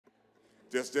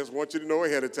Just want you to know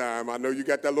ahead of time. I know you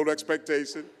got that little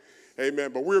expectation.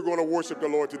 Amen. But we're going to worship the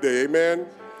Lord today. Amen.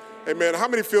 Amen. How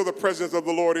many feel the presence of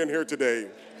the Lord in here today?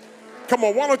 Come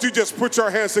on, why don't you just put your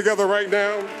hands together right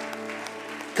now?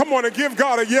 Come on and give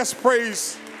God a yes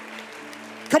praise.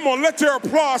 Come on, let your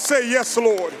applause say yes,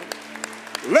 Lord.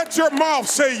 Let your mouth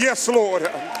say yes, Lord.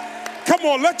 Come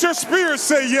on, let your spirit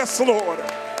say yes, Lord.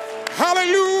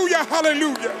 Hallelujah,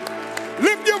 hallelujah.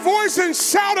 Lift your voice and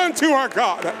shout unto our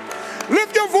God.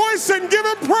 Lift your voice and give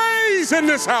him praise in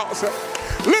this house.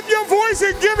 Lift your voice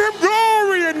and give him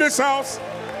glory in this house.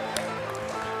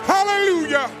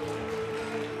 Hallelujah.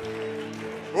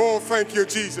 Oh, thank you,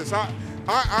 Jesus.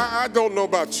 I don't know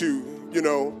about you, you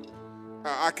know.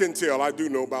 I can tell, I do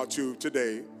know about you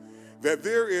today, that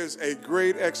there is a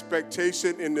great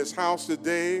expectation in this house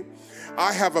today.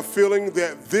 I have a feeling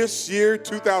that this year,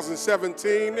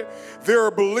 2017, there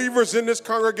are believers in this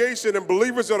congregation and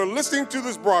believers that are listening to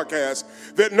this broadcast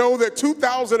that know that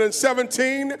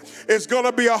 2017 is going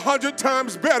to be 100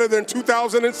 times better than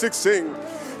 2016.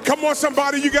 Come on,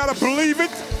 somebody, you got to believe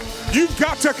it. You've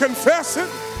got to confess it.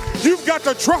 You've got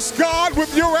to trust God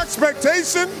with your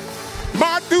expectation.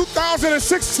 My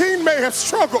 2016 may have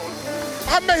struggled.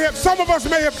 Some of us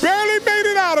may have barely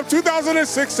made it out of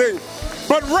 2016.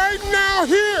 But right now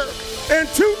here in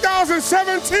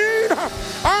 2017,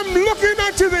 I'm looking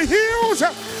unto the hills.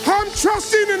 I'm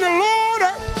trusting in the Lord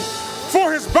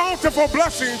for his bountiful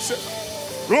blessings.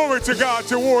 Glory to God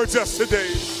towards us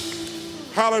today.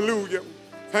 Hallelujah.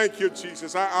 Thank you,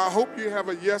 Jesus. I hope you have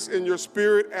a yes in your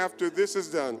spirit after this is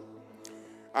done.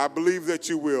 I believe that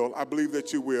you will. I believe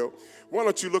that you will. Why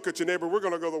don't you look at your neighbor? We're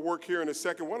going to go to work here in a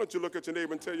second. Why don't you look at your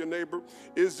neighbor and tell your neighbor,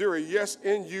 is there a yes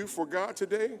in you for God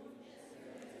today?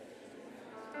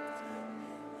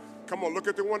 Come on, look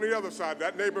at the one on the other side.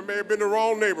 That neighbor may have been the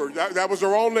wrong neighbor. That was the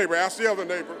wrong neighbor. Ask the other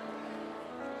neighbor.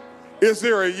 Is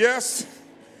there a yes?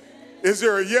 Is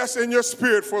there a yes in your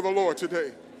spirit for the Lord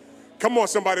today? Come on,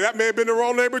 somebody. That may have been the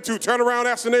wrong neighbor too. Turn around,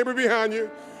 ask the neighbor behind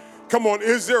you. Come on,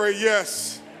 is there a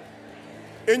yes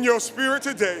in your spirit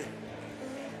today?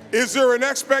 Is there an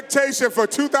expectation for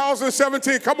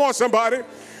 2017? Come on, somebody.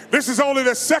 This is only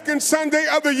the second Sunday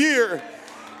of the year.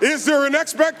 Is there an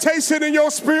expectation in your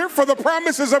spirit for the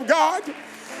promises of God?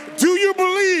 Do you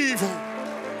believe?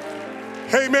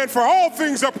 Amen. For all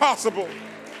things are possible.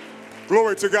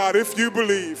 Glory to God. If you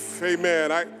believe.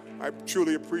 Amen. I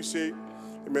truly appreciate,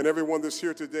 amen, everyone that's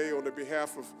here today on the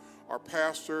behalf of our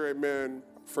pastor, amen,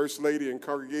 First Lady and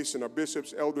congregation, our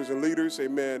bishops, elders, and leaders,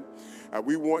 amen.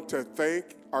 We want to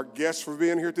thank our guests for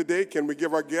being here today. Can we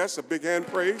give our guests a big hand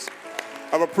praise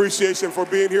of appreciation for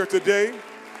being here today?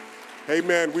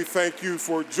 Amen. We thank you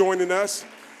for joining us.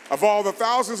 Of all the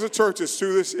thousands of churches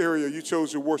through this area, you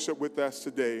chose to worship with us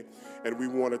today, and we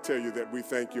want to tell you that we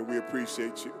thank you and we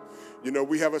appreciate you. You know,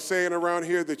 we have a saying around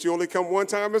here that you only come one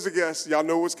time as a guest. Y'all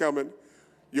know what's coming.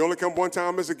 You only come one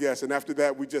time as a guest, and after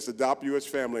that, we just adopt you as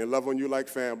family and love on you like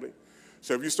family.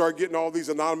 So if you start getting all these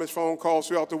anonymous phone calls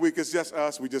throughout the week, it's just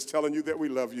us. We're just telling you that we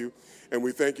love you, and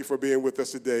we thank you for being with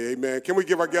us today. Amen. Can we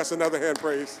give our guests another hand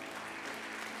praise?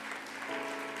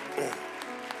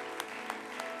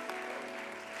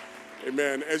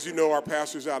 Amen. As you know, our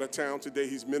pastor's out of town today.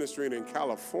 He's ministering in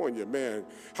California. Man,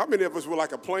 how many of us would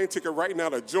like a plane ticket right now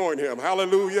to join him?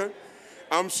 Hallelujah.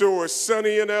 I'm sure it's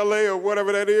sunny in L.A. or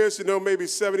whatever that is, you know, maybe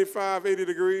 75, 80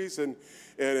 degrees. And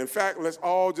in fact, let's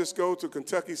all just go to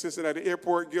Kentucky Cincinnati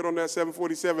Airport, get on that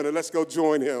 747, and let's go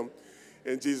join him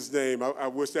in Jesus' name. I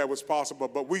wish that was possible,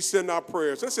 but we send our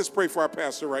prayers. Let's just pray for our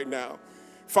pastor right now.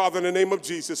 Father, in the name of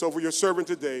Jesus, over your servant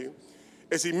today,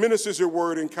 as he ministers your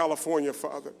word in California,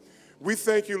 Father, we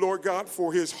thank you, Lord God,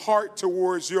 for his heart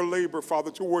towards your labor, Father,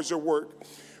 towards your work.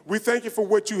 We thank you for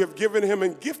what you have given him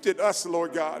and gifted us,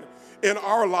 Lord God, in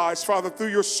our lives, Father, through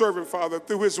your servant, Father,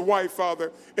 through his wife,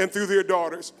 Father, and through their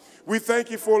daughters. We thank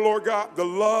you for, Lord God, the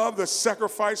love, the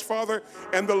sacrifice, Father,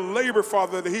 and the labor,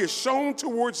 Father, that he has shown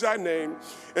towards thy name.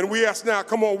 And we ask now,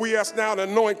 come on, we ask now an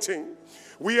anointing.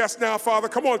 We ask now, Father,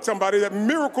 come on, somebody, that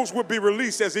miracles would be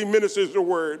released as he ministers the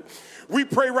word. We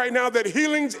pray right now that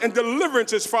healings and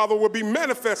deliverances, Father, will be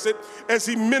manifested as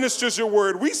he ministers your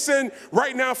word. We send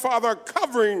right now, Father,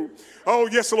 covering, oh,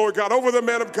 yes, Lord God, over the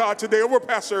man of God today, over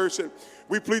Pastor Urson.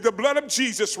 We plead the blood of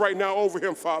Jesus right now over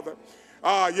him, Father.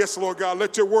 Yes, Lord God,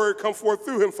 let your word come forth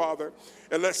through him, Father,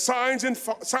 and let signs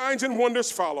and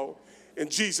wonders follow. In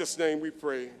Jesus' name we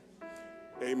pray.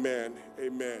 Amen.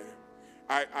 Amen.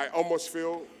 I almost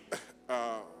feel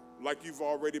like you've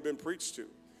already been preached to.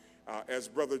 As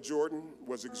Brother Jordan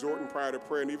was exhorting prior to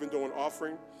prayer and even doing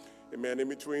offering, Amen. In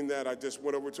between that, I just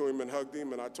went over to him and hugged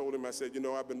him, and I told him, I said,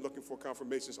 I've been looking for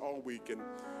confirmations all week, and,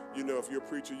 if you're a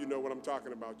preacher, you know what I'm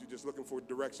talking about. You're just looking for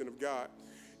direction of God.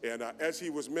 And as he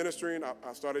was ministering,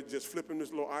 I started just flipping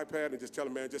this little iPad and just telling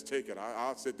him, man, just take it.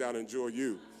 I'll sit down and enjoy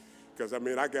you. Because,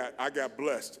 I got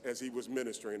blessed as he was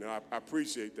ministering, and I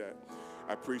appreciate that.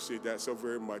 I appreciate that so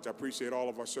very much. I appreciate all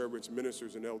of our servants,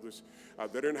 ministers, and elders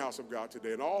that are in the house of God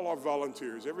today, and all our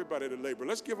volunteers, everybody that labor.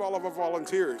 Let's give all of our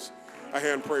volunteers a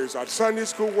hand praise. Our Sunday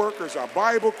school workers, our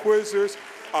Bible quizzers,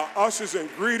 our ushers and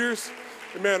greeters,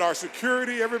 amen, our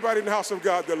security, everybody in the house of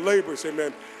God that labors,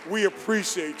 amen. We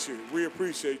appreciate you. We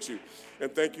appreciate you.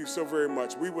 And thank you so very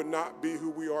much. We would not be who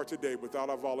we are today without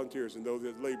our volunteers and those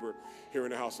that labor here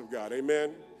in the house of God.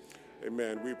 Amen.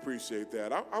 Amen. We appreciate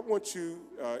that. I want you,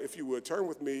 if you would, turn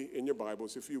with me in your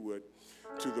Bibles, if you would,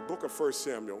 to the book of 1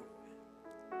 Samuel.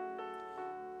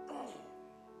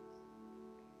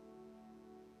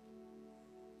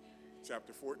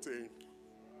 Chapter 14.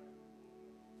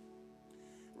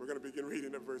 We're going to begin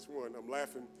reading at verse 1. I'm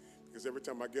laughing because every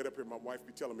time I get up here, my wife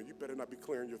be telling me, you better not be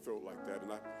clearing your throat like that.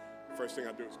 And first thing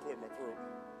I do is clear my throat.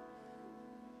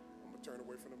 I'm going to turn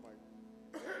away from the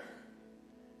mic.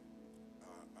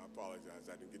 I apologize.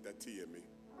 I didn't get that tea in me.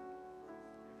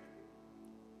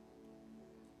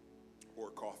 Or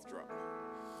a cough drop.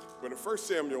 But in 1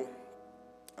 Samuel,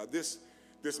 this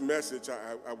message,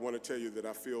 I want to tell you that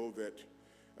I feel that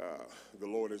the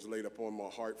Lord has laid upon my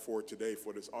heart for today,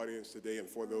 for this audience today, and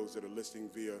for those that are listening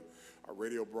via our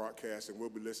radio broadcast and will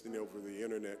be listening over the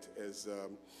internet as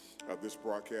this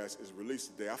broadcast is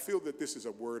released today. I feel that this is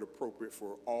a word appropriate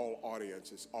for all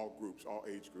audiences, all groups, all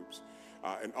age groups,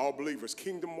 and all believers,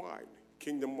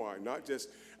 kingdom-wide, not just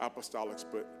apostolics,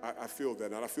 but I feel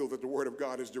that. And I feel that the word of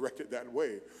God is directed that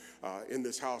way in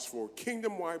this house for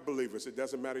kingdom-wide believers. It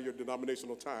doesn't matter your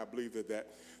denominational tie. I believe that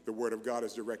the word of God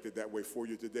is directed that way for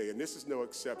you today. And this is no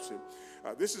exception.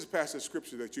 This is a passage of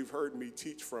scripture that you've heard me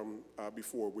teach from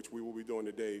before, which we will be doing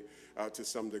today to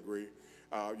some degree.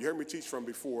 You heard me teach from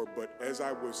before, but as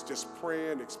I was just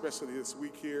praying, especially this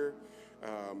week here,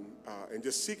 and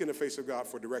just seeking the face of God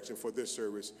for direction for this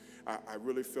service, I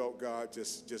really felt God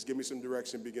just give me some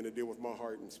direction, begin to deal with my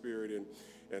heart and spirit.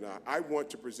 And I want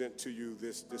to present to you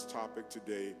this topic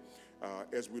today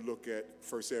as we look at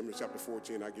 1 Samuel chapter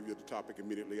 14. I'll give you the topic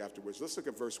immediately afterwards. Let's look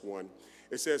at verse 1.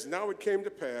 It says, now it came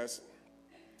to pass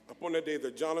upon that day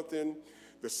that Jonathan,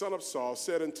 the son of Saul,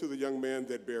 said unto the young man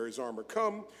that bare his armor,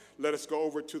 come, let us go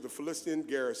over to the Philistine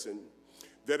garrison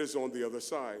that is on the other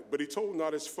side. But he told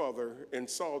not his father, and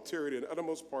Saul tarried in the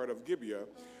uttermost part of Gibeah,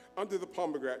 under the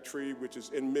pomegranate tree which is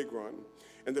in Migron.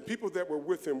 And the people that were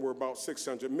with him were about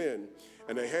 600 men.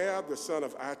 And Ahab, the son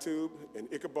of Ahitub, and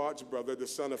Ichabod's brother, the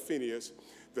son of Phinehas,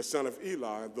 the son of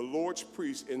Eli, the Lord's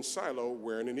priest in Shiloh,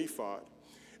 wearing an ephod.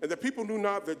 And the people knew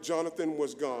not that Jonathan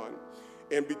was gone.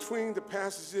 And between the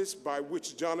passages by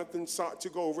which Jonathan sought to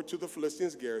go over to the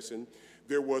Philistines' garrison,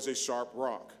 there was a sharp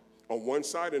rock on one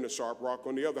side and a sharp rock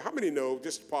on the other. How many know,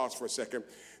 just pause for a second,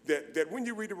 that when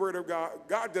you read the word of God,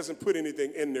 God doesn't put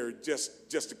anything in there just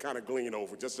to kind of glean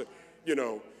over, just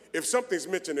to, if something's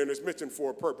mentioned and it's mentioned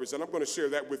for a purpose, and I'm going to share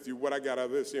that with you, what I got out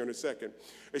of this here in a second.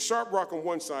 A sharp rock on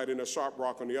one side and a sharp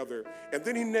rock on the other. And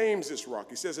then he names this rock.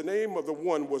 He says the name of the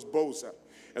one was Boza,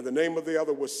 and the name of the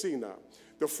other was Sina.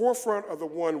 The forefront of the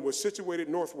one was situated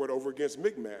northward over against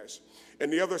Michmash,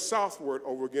 and the other southward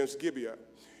over against Gibeah.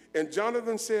 And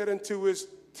Jonathan said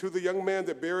to the young man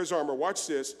that bare his armor, watch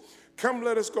this, come,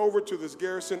 let us go over to this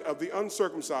garrison of the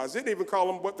uncircumcised. They didn't even call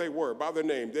them what they were by their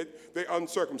name. They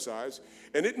uncircumcised.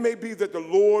 And it may be that the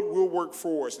Lord will work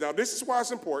for us. Now, this is why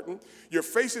it's important. You're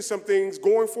facing some things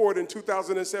going forward in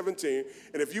 2017.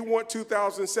 And if you want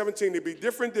 2017 to be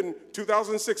different than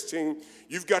 2016,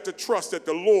 you've got to trust that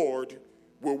the Lord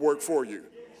will work for you.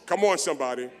 Come on,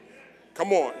 somebody.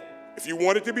 Come on. If you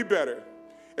want it to be better.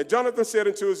 And Jonathan said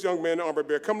unto his young man, armor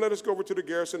bearer, come, let us go over to the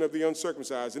garrison of the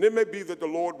uncircumcised, and it may be that the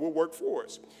Lord will work for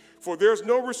us. For there's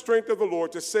no restraint of the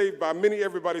Lord to save by many,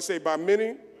 everybody say by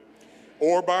many,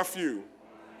 or by few.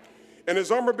 And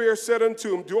his armor bearer said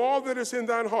unto him, do all that is in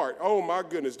thine heart. Oh, my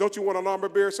goodness. Don't you want an armor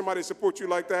bearer, somebody to support you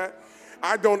like that?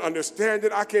 I don't understand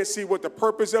it. I can't see what the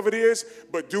purpose of it is,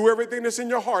 but do everything that's in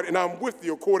your heart, and I'm with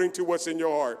you according to what's in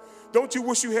your heart. Don't you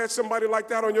wish you had somebody like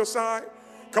that on your side?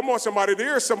 Come on, somebody.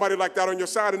 There is somebody like that on your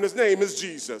side, and his name is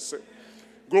Jesus.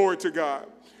 Glory to God.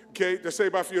 Okay, to say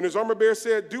by few. And his armor bearer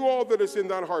said, do all that is in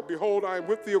thine heart. Behold, I am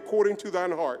with thee according to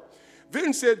thine heart.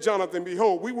 Then said Jonathan,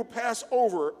 behold, we will pass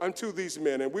over unto these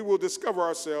men, and we will discover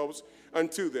ourselves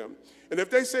unto them. And if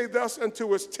they say thus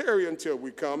unto us, tarry until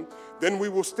we come, then we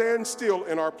will stand still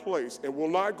in our place, and will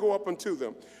not go up unto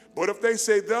them. But if they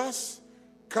say thus,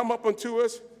 come up unto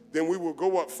us, then we will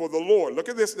go up, for the Lord, look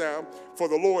at this now, for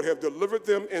the Lord have delivered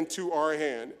them into our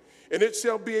hand. And it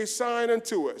shall be a sign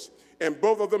unto us. And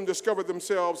both of them discovered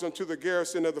themselves unto the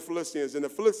garrison of the Philistines. And the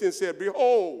Philistines said,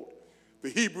 behold, the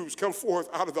Hebrews come forth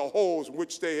out of the holes in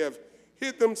which they have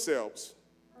hid themselves.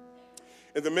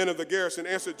 And the men of the garrison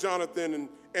answered Jonathan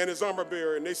and his armor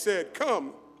bearer, and they said,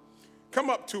 come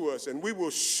up to us, and we will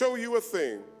show you a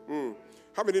thing.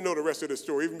 How many know the rest of the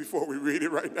story, even before we read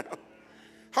it right now?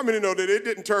 How many know that it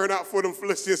didn't turn out for them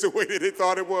Philistines the way that they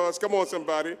thought it was? Come on,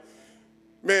 somebody.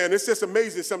 Man, it's just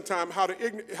amazing sometimes how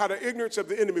the ignorance of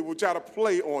the enemy will try to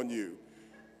play on you.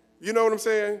 You know what I'm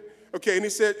saying? Okay, and he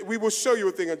said, we will show you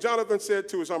a thing. And Jonathan said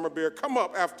to his armor bearer, come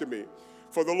up after me,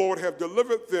 for the Lord have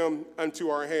delivered them unto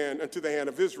our hand, unto the hand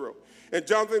of Israel. And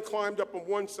Jonathan climbed up on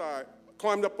one side,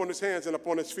 climbed up on his hands and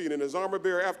upon his feet, and his armor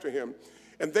bearer after him.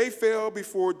 And they fell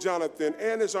before Jonathan,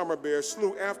 and his armor bearer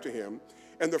slew after him.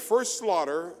 And the first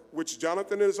slaughter which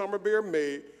Jonathan and his armor bearer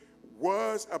made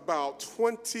was about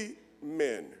 20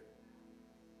 men.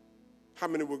 How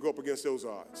many would go up against those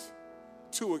odds?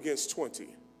 2 against 20.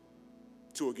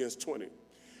 2 against 20.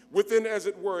 Within, as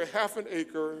it were, half an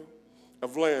acre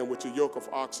of land which a yoke of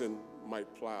oxen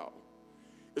might plow.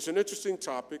 It's an interesting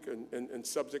topic and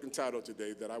subject and title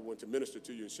today that I want to minister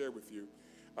to you and share with you,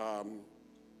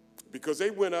 because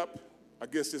they went up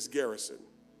against this garrison,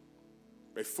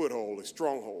 a foothold, a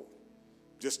stronghold,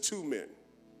 just 2 men.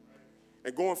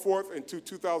 And going forth into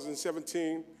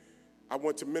 2017, I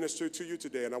want to minister to you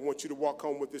today, and I want you to walk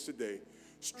home with this today.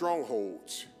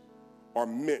 Strongholds are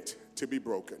meant to be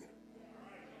broken.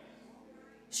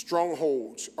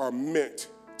 Strongholds are meant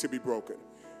to be broken.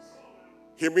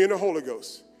 Hear me in the Holy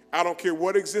Ghost. I don't care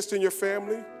what exists in your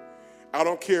family. I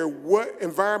don't care what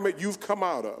environment you've come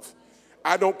out of.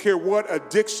 I don't care what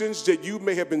addictions that you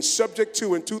may have been subject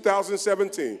to in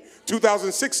 2017,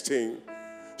 2016.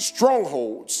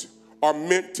 Strongholds are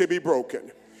meant to be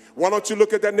broken. Why don't you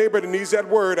look at that neighbor that needs that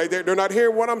word? They're not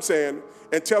hearing what I'm saying.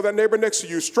 And tell that neighbor next to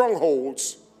you,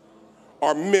 strongholds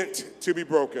are meant to be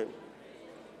broken.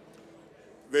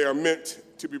 They are meant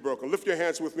to be broken. Lift your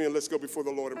hands with me and let's go before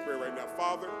the Lord in prayer right now.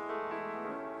 Father,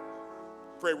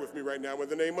 pray with me right now in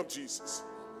the name of Jesus.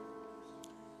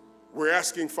 We're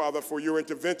asking, Father, for your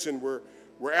intervention.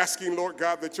 We're asking, Lord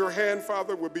God, that your hand,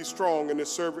 Father, would be strong in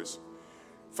this service.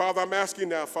 Father, I'm asking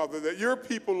now, Father, that your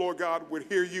people, Lord God, would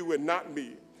hear you and not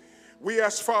me. We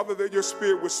ask, Father, that your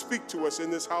spirit would speak to us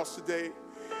in this house today.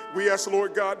 We ask,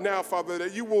 Lord God, now, Father,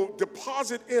 that you will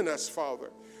deposit in us, Father,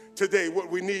 today what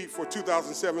we need for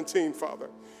 2017, Father.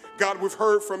 God, we've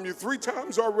heard from you 3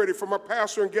 times already from our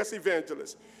pastor and guest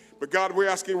evangelist. But God, we're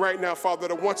asking right now, Father,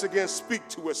 to once again speak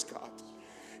to us, God.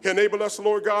 Enable us,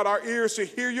 Lord God, our ears to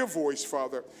hear your voice,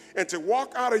 Father, and to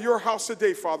walk out of your house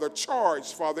today, Father,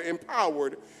 charged, Father,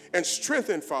 empowered, and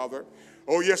strengthened, Father.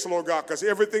 Oh, yes, Lord God, because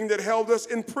everything that held us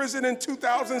in prison in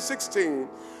 2016,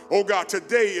 oh, God,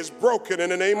 today is broken in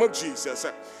the name of Jesus.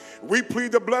 We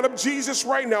plead the blood of Jesus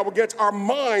right now against our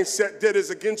mindset that is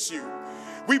against you.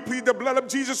 We plead the blood of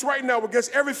Jesus right now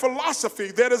against every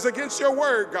philosophy that is against your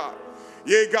word, God.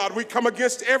 Yeah, God, we come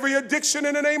against every addiction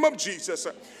in the name of Jesus.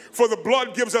 For the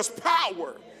blood gives us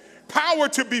power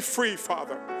to be free,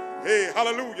 Father. Hey,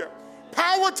 hallelujah.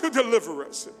 Power to deliver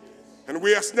us. And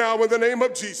we ask now in the name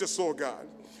of Jesus, Lord God,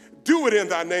 do it in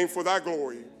thy name for thy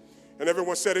glory. And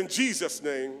everyone said in Jesus'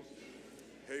 name,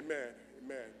 amen,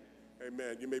 amen,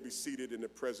 amen. You may be seated in the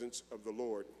presence of the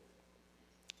Lord.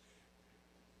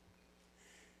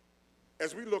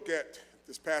 As we look at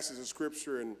this passage of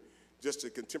Scripture and just a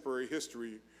contemporary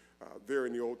history there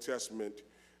in the Old Testament,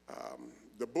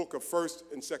 the book of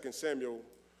 1st and 2nd Samuel,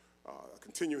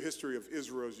 continue history of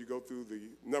Israel as you go through the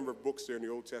number of books there in the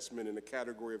Old Testament in the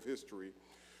category of history.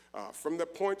 From the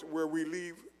point where we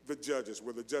leave the Judges,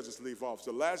 where the Judges leave off,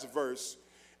 the last verse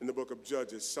in the book of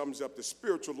Judges sums up the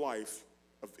spiritual life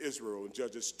of Israel in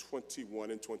Judges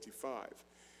 21 and 25.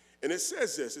 And it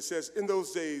says this, it says, in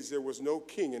those days there was no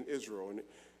king in Israel.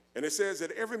 And it says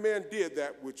that every man did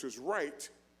that which was right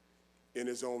in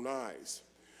his own eyes.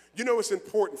 You know, it's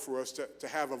important for us to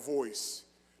have a voice,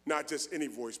 not just any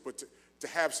voice, but to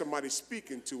have somebody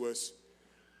speaking to us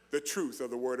the truth of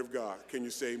the word of God. Can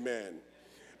you say amen?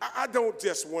 I don't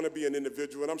just want to be an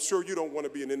individual, and I'm sure you don't want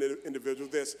to be an individual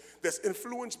that's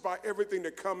influenced by everything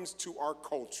that comes to our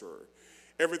culture,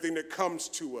 everything that comes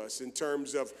to us in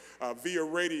terms of via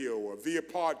radio or via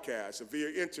podcast or via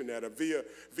internet or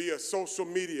via social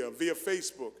media, via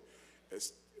Facebook,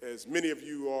 as many of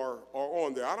you are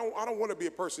on there. I don't want to be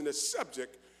a person that's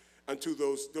subject unto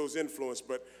those influence,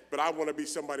 but I want to be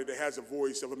somebody that has a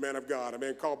voice of a man of God, a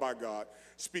man called by God,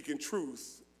 speaking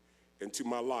truth into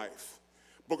my life.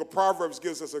 Book of Proverbs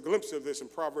gives us a glimpse of this in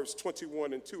Proverbs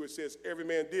 21:2. It says, every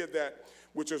man did that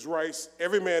which is right.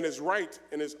 Every man is right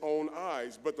in his own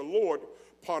eyes, but the Lord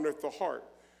pondereth the heart.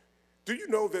 Do you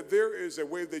know that there is a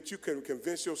way that you can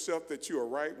convince yourself that you are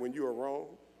right when you are wrong?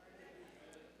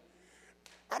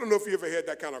 I don't know if you ever had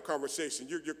that kind of conversation.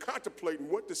 You're contemplating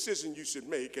what decision you should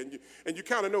make, and you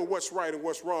kind of know what's right and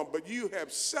what's wrong, but you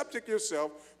have subject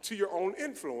yourself to your own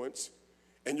influence,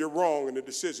 and you're wrong in the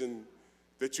decision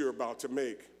that you're about to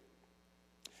make.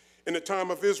 In the time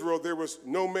of Israel, there was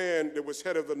no man that was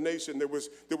head of the nation. There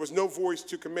was no voice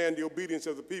to command the obedience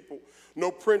of the people, no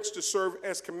prince to serve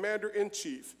as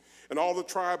commander-in-chief. And all the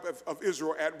tribe of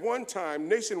Israel at one time,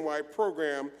 nationwide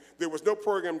program, there was no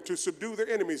program to subdue their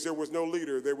enemies. There was no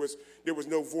leader. There was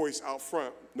no voice out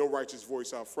front, no righteous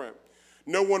voice out front.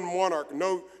 No one monarch,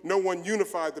 no one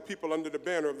unified the people under the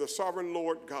banner of the sovereign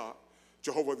Lord God,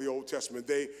 Jehovah of the Old Testament.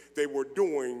 They were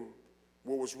doing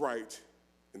what was right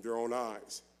in their own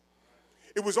eyes.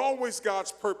 It was always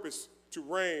God's purpose to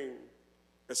reign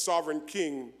as sovereign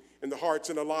king in the hearts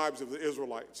and the lives of the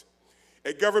Israelites.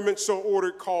 A government so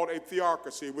ordered called a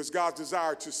theocracy. It was God's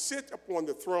desire to sit upon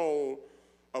the throne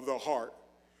of the heart.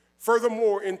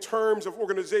 Furthermore, in terms of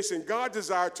organization, God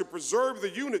desired to preserve the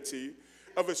unity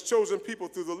of his chosen people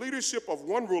through the leadership of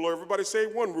one ruler. Everybody say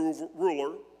one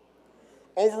ruler.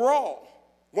 Overall.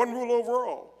 One ruler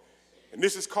overall. And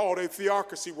this is called a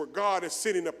theocracy, where God is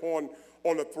sitting upon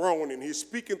the throne and he's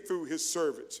speaking through his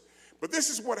servants. But this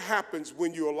is what happens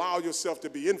when you allow yourself to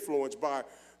be influenced by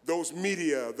those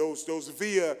media, those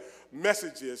via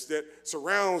messages that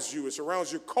surrounds you, it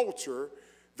surrounds your culture,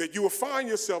 that you will find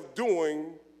yourself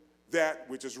doing that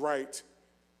which is right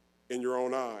in your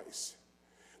own eyes.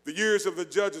 The years of the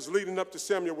judges leading up to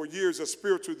Samuel were years of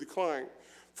spiritual decline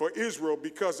for Israel,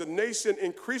 because the nation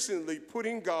increasingly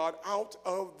putting God out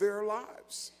of their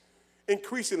lives.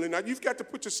 Increasingly. Now, you've got to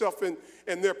put yourself in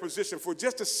their position for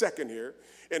just a second here.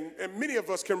 And many of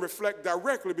us can reflect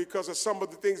directly because of some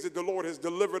of the things that the Lord has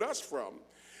delivered us from.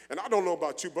 And I don't know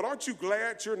about you, but aren't you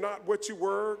glad you're not what you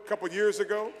were a couple years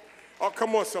ago? Oh,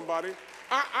 come on, somebody.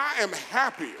 I am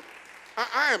happy.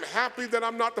 I am happy that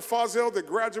I'm not the Fazell that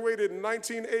graduated in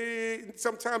 1980,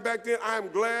 sometime back then. I am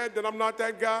glad that I'm not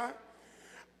that guy.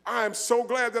 I am so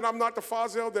glad that I'm not the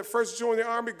Fazell that first joined the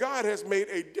Army. God has made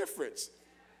a difference.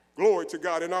 Glory to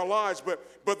God in our lives.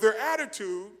 But their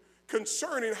attitude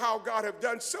concerning how God have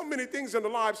done so many things in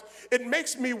their lives, it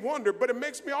makes me wonder, but it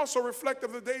makes me also reflect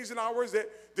of the days and hours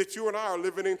that you and I are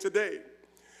living in today.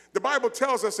 The Bible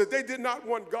tells us that they did not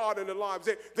want God in their lives.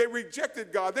 They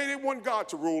rejected God. They didn't want God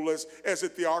to rule as a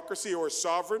theocracy or a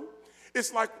sovereign.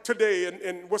 It's like today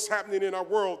and what's happening in our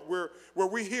world where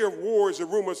we hear wars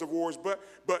and rumors of wars,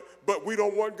 but we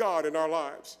don't want God in our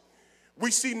lives. We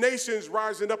see nations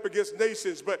rising up against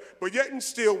nations, but yet and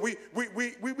still we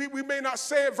may not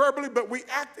say it verbally, but we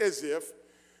act as if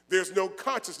there's no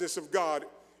consciousness of God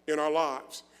in our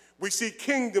lives. We see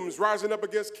kingdoms rising up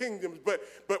against kingdoms,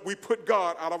 but we put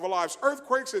God out of our lives.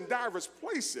 Earthquakes in diverse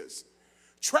places.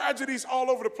 Tragedies all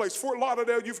over the place. Fort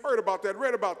Lauderdale, you've heard about that,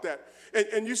 read about that.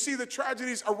 And you see the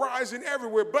tragedies arising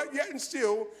everywhere, but yet and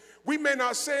still, we may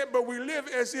not say it, but we live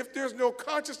as if there's no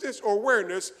consciousness or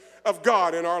awareness of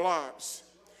God in our lives.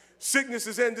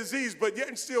 Sicknesses and disease, but yet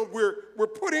and still we're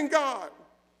putting God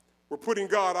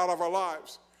out of our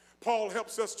lives. Paul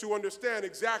helps us to understand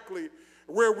exactly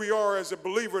where we are as a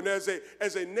believer and as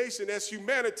a nation, as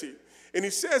humanity. And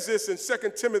he says this in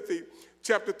 2 Timothy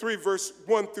chapter 3, verse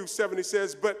 1 through 7. He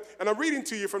says, and I'm reading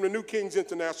to you from the New King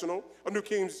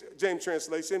James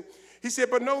translation. He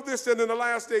said, but know this, that in the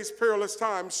last days perilous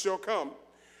times shall come.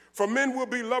 For men will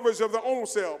be lovers of their own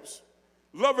selves,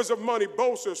 lovers of money,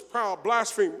 boasters, proud,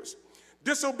 blasphemers,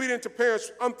 disobedient to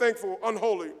parents, unthankful,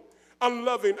 unholy,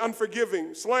 unloving,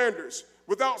 unforgiving, slanders,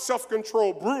 without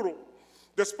self-control, brutal,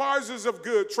 despisers of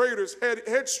good, traitors,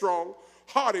 headstrong,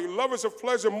 haughty, lovers of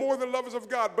pleasure more than lovers of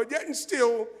God, but yet and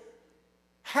still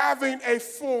having a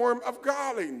form of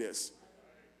godliness.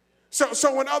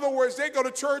 So in other words, they go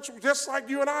to church just like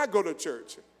you and I go to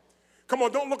church. Come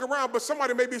on, don't look around, but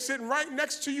somebody may be sitting right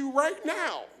next to you right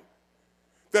now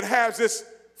that has this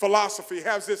philosophy,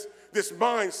 has this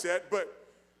mindset,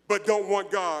 but don't want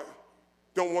God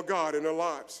in their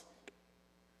lives.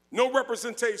 No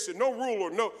representation, no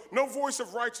ruler, no voice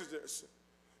of righteousness.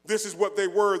 This is what they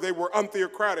were. They were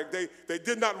untheocratic. They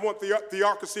did not want the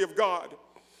theocracy of God.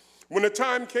 When the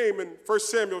time came in 1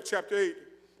 Samuel chapter 8,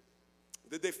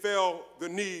 that they felt the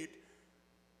need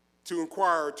to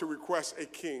inquire, to request a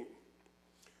king.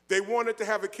 They wanted to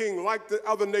have a king like the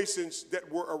other nations that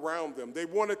were around them. They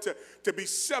wanted to be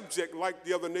subject like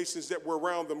the other nations that were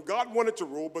around them. God wanted to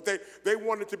rule, but they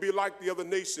wanted to be like the other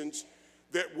nations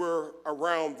that were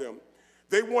around them.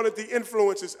 They wanted the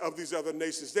influences of these other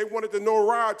nations. They wanted the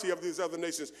notoriety of these other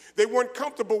nations. They weren't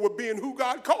comfortable with being who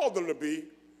God called them to be.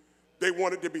 They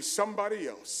wanted to be somebody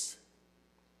else.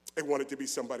 They wanted to be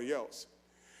somebody else.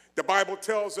 The Bible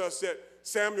tells us that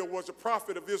Samuel was a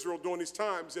prophet of Israel during these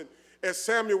times, and as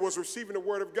Samuel was receiving the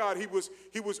word of God, he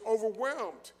was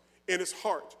overwhelmed in his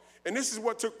heart. And this is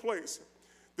what took place.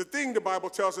 The thing, the Bible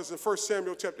tells us in 1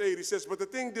 Samuel chapter 8, he says, but the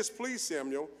thing displeased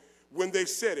Samuel when they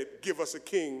said it, give us a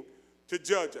king to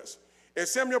judge us. And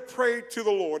Samuel prayed to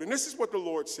the Lord, and this is what the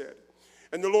Lord said.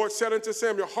 And the Lord said unto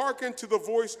Samuel, hearken to the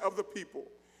voice of the people,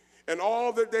 and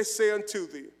all that they say unto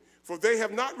thee. For they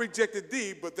have not rejected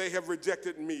thee, but they have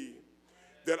rejected me,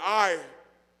 that I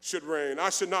should reign.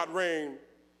 I should not reign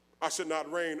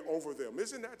over them.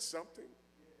 Isn't that something?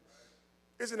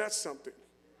 Isn't that something?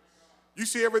 You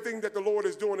see everything that the Lord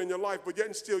is doing in your life, but yet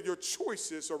and still your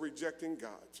choices are rejecting God.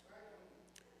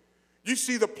 You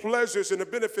see the pleasures and the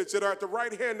benefits that are at the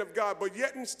right hand of God, but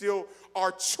yet and still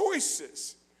our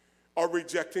choices are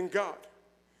rejecting God.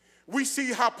 We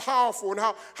see how powerful and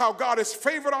how God has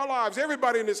favored our lives.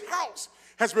 Everybody in this house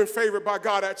has been favored by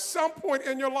God at some point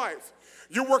in your life.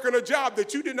 You're working a job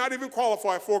that you did not even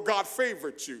qualify for. God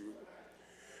favored you.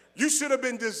 You should have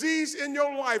been diseased in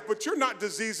your life, but you're not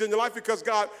diseased in your life because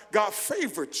God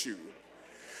favored you.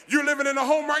 You're living in a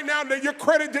home right now that your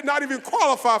credit did not even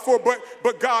qualify for,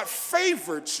 but God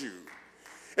favored you.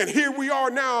 And here we are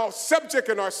now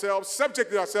subjecting ourselves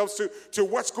to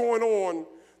what's going on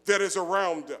that is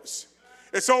around us.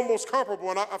 It's almost comparable,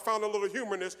 and I found a little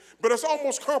humor in this, but it's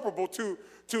almost comparable to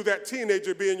that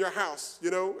teenager being in your house.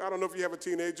 You know, I don't know if you have a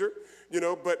teenager, you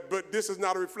know, but this is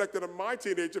not a reflection of my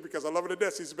teenager because I love her to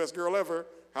death. She's the best girl ever.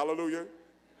 Hallelujah.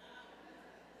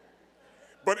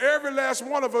 But every last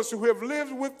one of us who have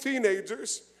lived with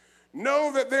teenagers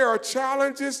know that there are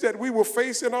challenges that we will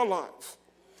face in our life.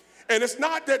 And it's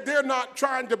not that they're not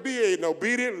trying to be an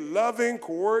obedient, loving,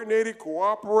 coordinated,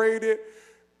 cooperated,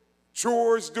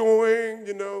 chores doing,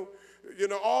 you know,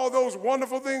 all those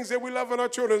wonderful things that we love in our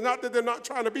children. It's not that they're not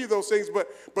trying to be those things,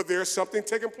 but there's something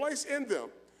taking place in them.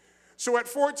 So at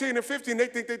 14 and 15, they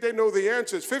think that they know the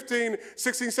answers. 15,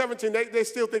 16, 17, they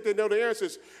still think they know the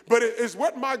answers. But it's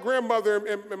what my grandmother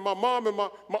and my mom and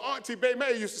my auntie Bay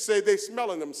May used to say, they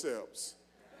smelling themselves.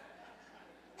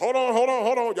 Hold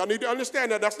on. Y'all need to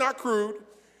understand that. That's not crude,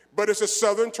 but it's a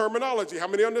Southern terminology. How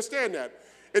many understand that?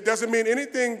 It doesn't mean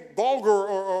anything vulgar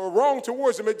or wrong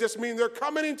towards them. It just means they're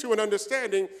coming into an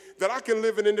understanding that I can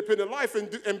live an independent life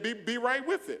and be right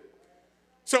with it.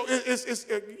 So it's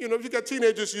you know, if you got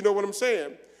teenagers, you know what I'm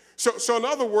saying. So in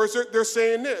other words, they're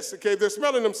saying this, okay? They're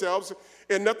smelling themselves,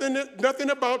 and nothing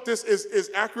about this is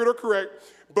accurate or correct,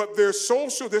 but their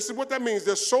social, this is what that means,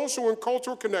 their social and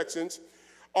cultural connections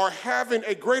are having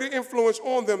a greater influence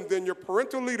on them than your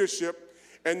parental leadership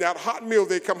and that hot meal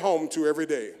they come home to every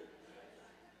day.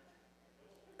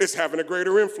 It's having a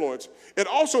greater influence. It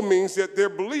also means that their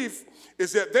belief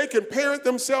is that they can parent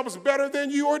themselves better than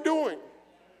you are doing.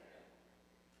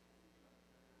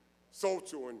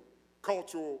 Social and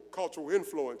cultural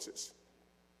influences.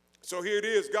 So here it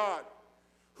is, God,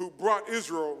 who brought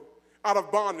Israel out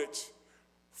of bondage,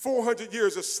 400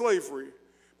 years of slavery,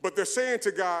 but they're saying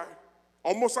to God,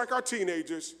 almost like our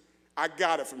teenagers, I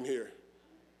got it from here.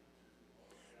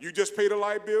 You just pay the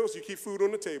light bills, you keep food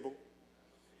on the table.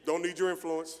 Don't need your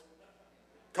influence.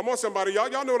 Come on, somebody.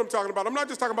 Y'all know what I'm talking about. I'm not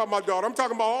just talking about my daughter. I'm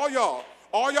talking about all y'all.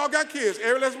 All y'all got kids.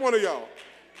 Every last one of y'all.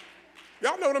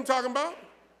 Y'all know what I'm talking about.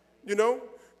 You know,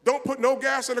 don't put no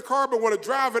gas in the car, but want to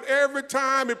drive it every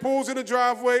time it pulls in the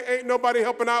driveway. Ain't nobody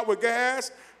helping out with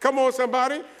gas. Come on,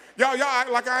 somebody. Y'all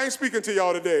act like I ain't speaking to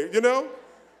y'all today, you know?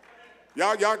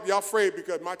 Y'all afraid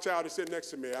because my child is sitting next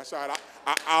to me. That's all right.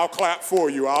 I'll clap for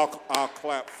you. I'll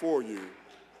clap for you.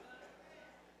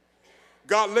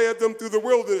 God led them through the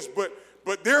wilderness,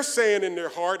 but they're saying in their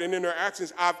heart and in their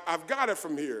actions, I've got it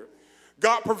from here.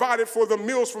 God provided for them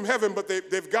meals from heaven, but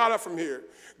they've got it from here.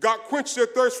 God quenched their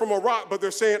thirst from a rock, but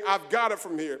they're saying, I've got it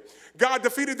from here. God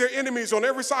defeated their enemies on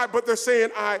every side, but they're saying,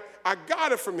 I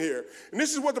got it from here. And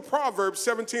this is what the Proverbs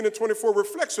 17 and 24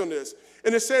 reflects on this.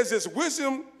 And it says this,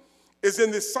 wisdom is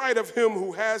in the sight of him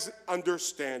who has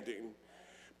understanding,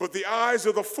 but the eyes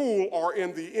of the fool are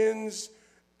in the ends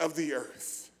of the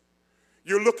earth.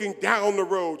 You're looking down the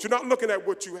road. You're not looking at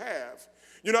what you have.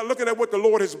 You're not looking at what the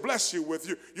Lord has blessed you with.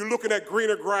 You're looking at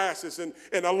greener grasses and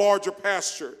a larger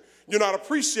pasture. You're not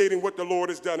appreciating what the Lord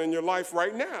has done in your life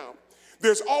right now.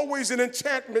 There's always an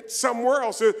enchantment somewhere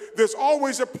else. There's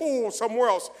always a pull somewhere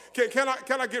else. Can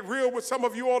I get real with some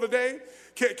of you all today?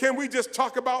 Can we just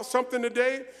talk about something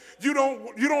today? You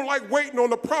don't like waiting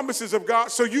on the promises of God,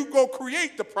 so you go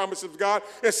create the promises of God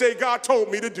and say, God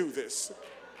told me to do this.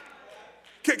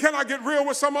 Can I get real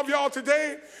with some of y'all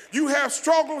today? You have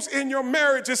struggles in your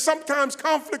marriages. Sometimes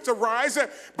conflicts arise,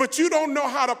 but you don't know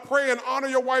how to pray and honor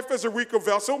your wife as a weaker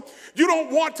vessel. You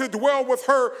don't want to dwell with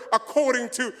her according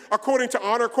to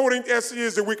honor, according as she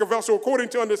is a weaker vessel, according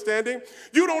to understanding.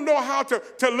 You don't know how to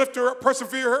lift her up,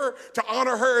 persevere her, to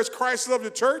honor her as Christ loved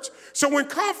the church. So when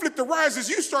conflict arises,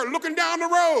 you start looking down the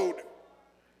road.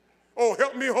 Oh,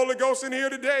 help me, Holy Ghost, in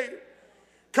here today.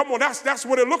 Come on, that's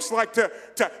what it looks like to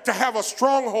have a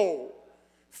stronghold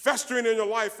festering in your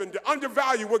life and to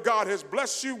undervalue what God has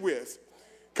blessed you with.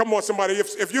 Come on, somebody,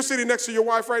 if you're sitting next to your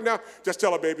wife right now, just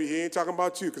tell her, baby, he ain't talking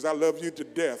about you because I love you to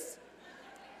death.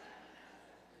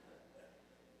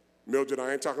 Mildred,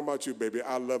 I ain't talking about you, baby.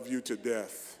 I love you to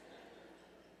death.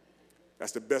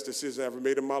 That's the best decision I ever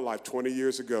made in my life 20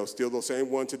 years ago. Still the same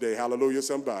one today. Hallelujah,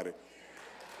 somebody.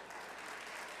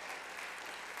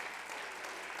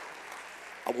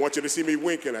 I want you to see me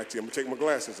winking at you. I'm going to take my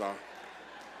glasses off.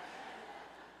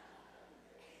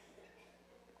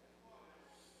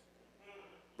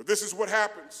 But this is what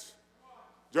happens.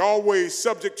 They're always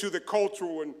subject to the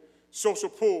cultural and social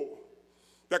pull.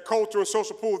 That cultural and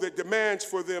social pull that demands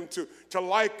for them to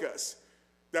like us.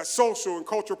 That social and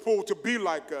cultural pull to be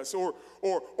like us.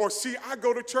 Or see, I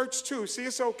go to church too. See,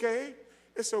 it's okay.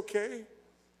 It's okay.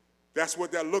 That's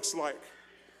what that looks like.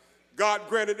 God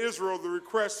granted Israel the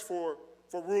request for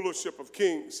rulership of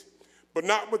kings, but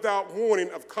not without warning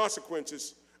of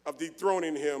consequences of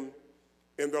dethroning him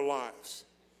in their lives.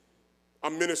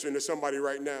 I'm ministering to somebody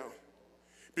right now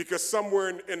because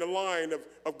somewhere in the line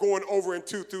of going over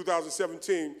into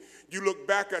 2017, you look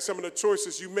back at some of the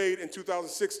choices you made in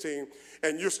 2016,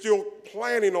 and you're still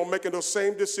planning on making those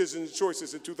same decisions and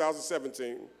choices in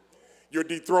 2017. You're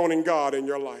dethroning God in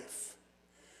your life.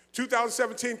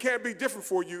 2017 can't be different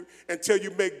for you until you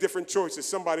make different choices.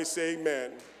 Somebody say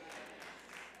amen.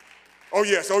 Oh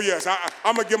yes.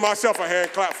 I'm going to give myself a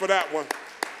hand clap for that one.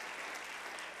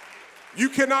 You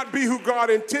cannot be who God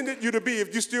intended you to be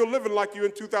if you're still living like you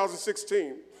in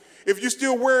 2016. If you're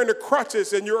still wearing the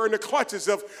crutches and you're in the clutches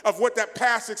of what that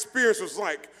past experience was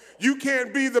like. You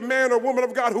can't be the man or woman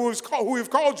of God who we've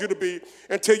called you to be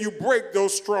until you break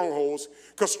those strongholds,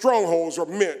 because strongholds are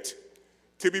meant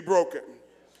to be broken.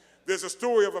 There's a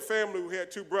story of a family who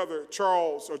had two brothers,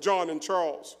 John and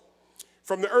Charles.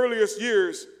 From the earliest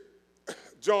years,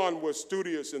 John was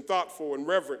studious and thoughtful and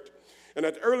reverent. And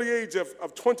at the early age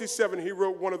of 27, he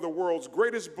wrote one of the world's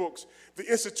greatest books, The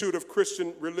Institute of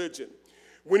Christian Religion.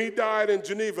 When he died in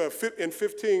Geneva in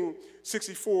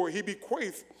 1564, he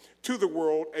bequeathed to the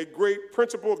world a great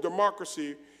principle of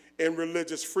democracy and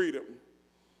religious freedom.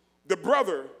 The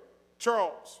brother,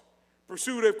 Charles,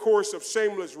 pursued a course of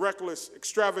shameless, reckless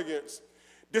extravagance,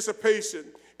 dissipation,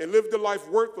 and lived a life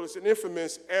worthless and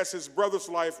infamous as his brother's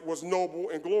life was noble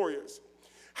and glorious.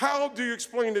 How do you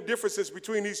explain the differences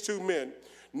between these two men?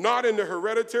 Not in their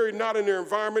hereditary, not in their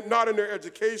environment, not in their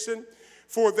education,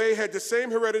 for they had the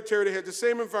same hereditary, they had the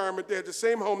same environment, they had the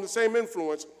same home, the same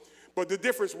influence, but the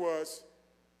difference was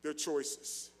their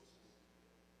choices.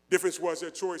 Difference was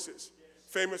their choices.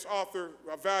 Famous author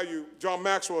of value, John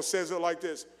Maxwell, says it like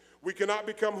this: we cannot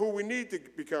become who we need to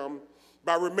become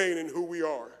by remaining who we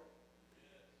are.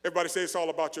 Everybody say it's all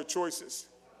about your choices.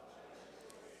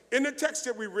 In the text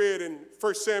that we read in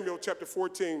 1 Samuel chapter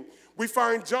 14, we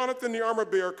find Jonathan the armor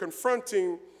bearer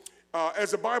confronting,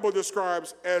 as the Bible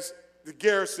describes, as the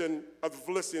garrison of the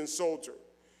Philistine soldier.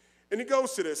 And he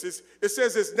goes to this. It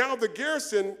says this: now the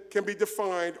garrison can be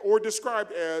defined or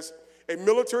described as a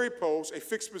military post, a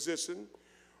fixed position,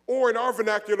 or in our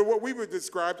vernacular, what we would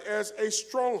describe as a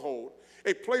stronghold,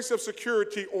 a place of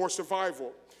security or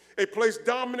survival, a place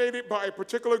dominated by a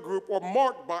particular group or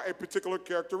marked by a particular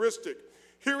characteristic.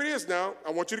 Here it is now.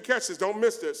 I want you to catch this. Don't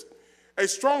miss this. A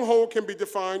stronghold can be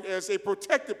defined as a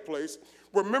protected place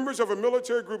where members of a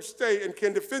military group stay and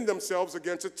can defend themselves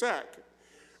against attack.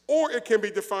 Or it can be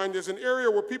defined as an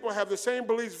area where people have the same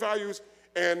beliefs, values,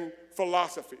 and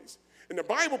philosophies. And the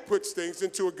Bible puts things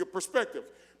into a good perspective.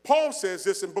 Paul says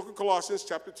this in the book of Colossians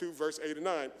chapter 2, verse 8 and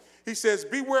 9. He says,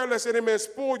 beware lest any man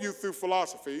spoil you through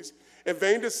philosophies and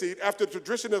vain deceit, after the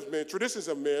traditions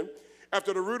of men,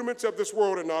 after the rudiments of this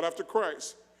world and not after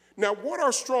Christ. Now, what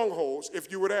are strongholds,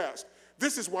 if you would ask?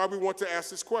 This is why we want to ask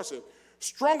this question.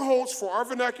 Strongholds for our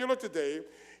vernacular today,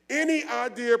 any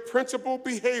idea, principle,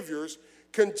 behaviors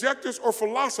conjectures, or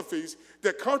philosophies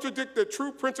that contradict the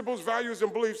true principles, values,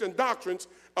 and beliefs and doctrines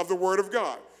of the Word of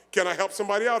God. Can I help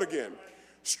somebody out again?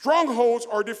 Strongholds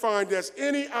are defined as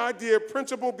any idea,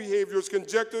 principle, behaviors,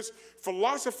 conjectures,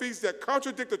 philosophies that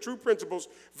contradict the true principles,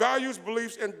 values,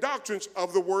 beliefs, and doctrines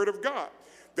of the Word of God.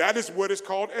 That is what is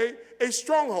called a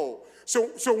stronghold.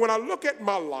 So when I look at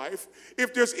my life,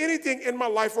 if there's anything in my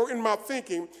life or in my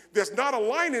thinking that's not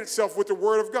aligning itself with the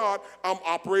Word of God, I'm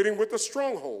operating with a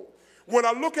stronghold. When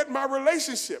I look at my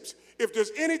relationships, if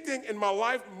there's anything in my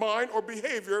life, mind, or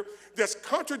behavior that's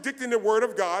contradicting the Word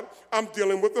of God, I'm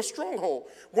dealing with a stronghold.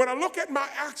 When I look at my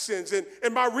actions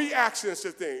and my reactions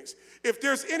to things, if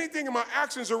there's anything in my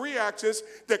actions or reactions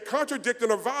that contradict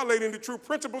and are violating the true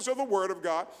principles of the Word of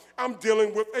God, I'm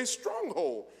dealing with a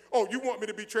stronghold. Oh, you want me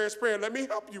to be transparent? Let me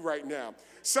help you right now.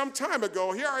 Some time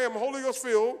ago, here I am, Holy Ghost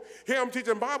filled. Here I'm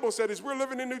teaching Bible studies. We're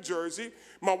living in New Jersey.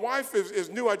 My wife is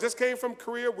new. I just came from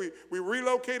Korea. We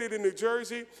relocated in New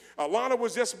Jersey. Alana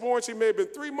was just born. She may have been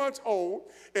 3 months old,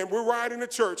 and we're riding to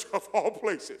church of all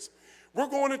places. We're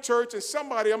going to church, and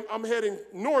I'm heading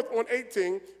north on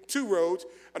 18, 2 roads.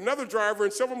 Another driver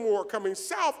and several more are coming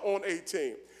south on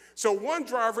 18. So one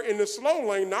driver in the slow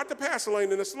lane, not the pass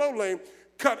lane, in the slow lane,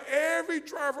 cut every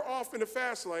driver off in the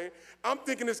fast lane. I'm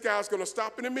thinking this guy's going to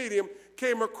stop in the medium,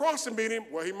 came across the medium,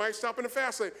 well, he might stop in the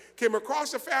fast lane, came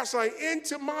across the fast lane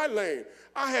into my lane.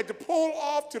 I had to pull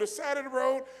off to the side of the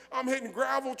road. I'm hitting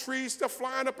gravel, trees, stuff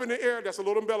flying up in the air. That's a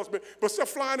little embellishment, but stuff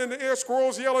flying in the air,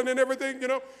 squirrels yelling and everything, you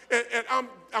know. And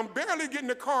I'm barely getting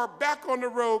the car back on the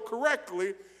road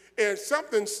correctly, and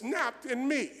something snapped in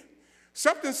me.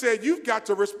 Something said, you've got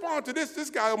to respond to this. This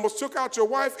guy almost took out your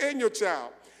wife and your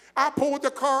child. I pulled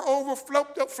the car over,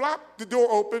 flopped the door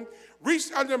open,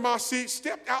 reached under my seat,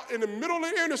 stepped out in the middle of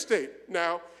the interstate.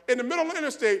 Now, in the middle of the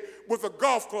interstate with a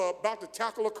golf club about to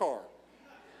tackle a car.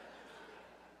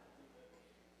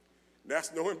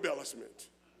 That's no embellishment.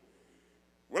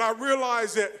 When I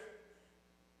realized that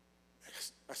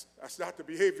that's not the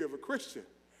behavior of a Christian.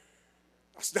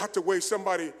 That's not the way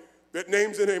somebody that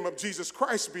names the name of Jesus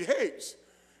Christ behaves.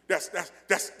 That's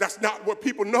not what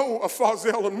people know of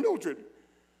Fazell and Mildred.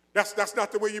 That's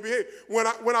not the way you behave. When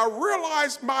I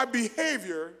realized my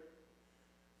behavior,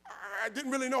 I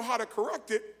didn't really know how to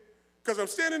correct it because I'm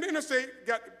standing in the interstate,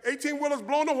 got 18-wheelers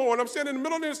blowing the horn. I'm standing in the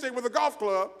middle of the interstate with a golf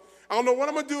club. I don't know what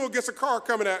I'm going to do against a car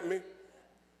coming at me.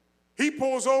 He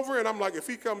pulls over, and I'm like, if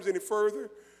he comes any further,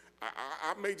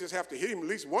 I may just have to hit him at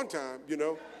least one time, you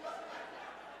know.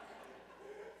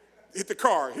 Hit the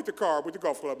car with the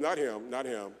golf club, not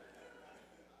him.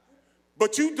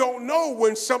 But you don't know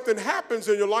when something happens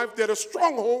in your life that a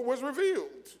stronghold was revealed.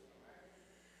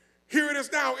 Here it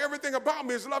is now. Everything about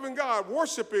me is loving God,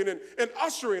 worshiping and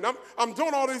ushering. I'm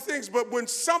doing all these things, but when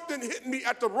something hit me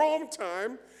at the wrong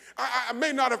time, I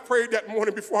may not have prayed that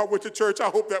morning before I went to church. I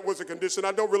hope that was a condition.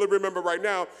 I don't really remember right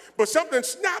now. But something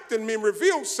snapped in me and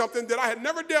revealed something that I had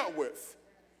never dealt with.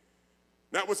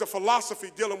 That was a philosophy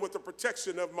dealing with the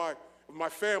protection of my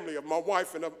family, of my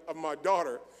wife, and of my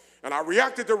daughter. And I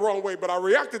reacted the wrong way, but I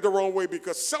reacted the wrong way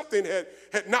because something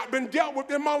had not been dealt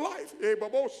with in my life.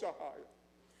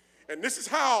 And this is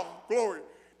how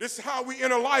we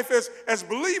enter life as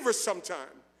believers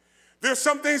sometimes. There's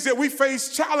some things that we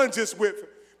face challenges with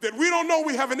that we don't know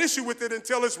we have an issue with it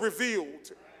until it's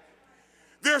revealed.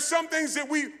 There are some things that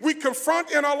we confront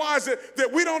in our lives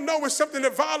that we don't know is something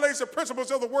that violates the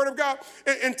principles of the Word of God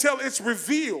until it's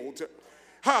revealed.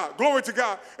 Glory to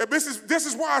God. And this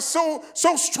is why so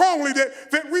strongly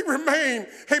that we remain,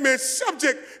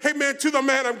 subject, to the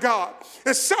man of God.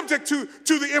 And subject to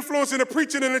the influence and the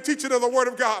preaching and the teaching of the Word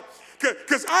of God.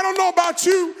 Because I don't know about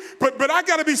you, but I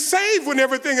got to be saved when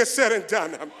everything is said and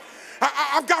done.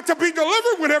 I've got to be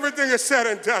delivered when everything is said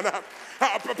and done.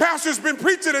 Pastor's been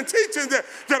preaching and teaching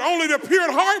that only the pure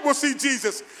in heart will see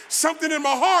Jesus. Something in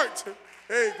my heart,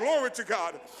 hey, glory to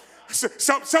God.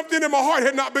 Something in my heart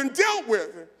had not been dealt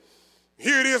with.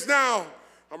 Here it is now.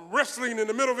 I'm wrestling in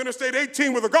the middle of Interstate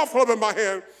 18 with a golf club in my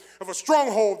hand of a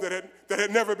stronghold that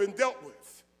had never been dealt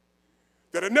with.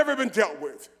 That had never been dealt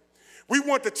with. We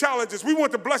want the challenges. We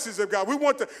want the blessings of God. We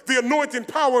want the anointing,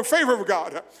 power, and favor of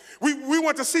God. We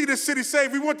want to see this city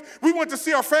saved. We want to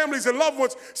see our families and loved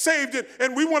ones saved,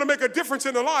 and we want to make a difference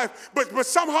in their life. But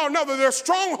somehow or another, there are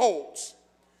strongholds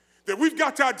that we've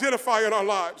got to identify in our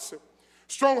lives.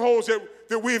 Strongholds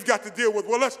that we've got to deal with.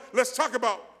 Well, let's talk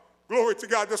about, glory to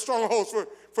God, the strongholds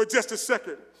for just a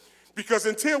second. Because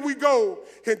until we go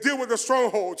and deal with the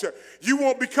strongholds, you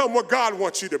won't become what God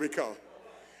wants you to become.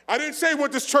 I didn't say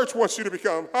what this church wants you to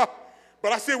become,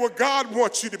 but I said what God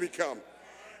wants you to become.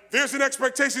 There's an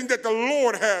expectation that the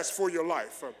Lord has for your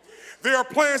life. There are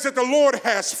plans that the Lord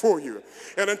has for you.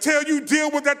 And until you deal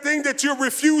with that thing that you're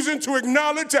refusing to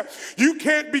acknowledge, you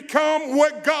can't become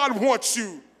what God wants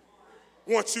you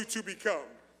to become.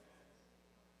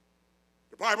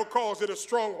 The Bible calls it a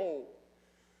stronghold.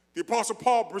 The Apostle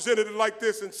Paul presented it like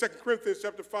this in 2 Corinthians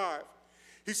chapter 5.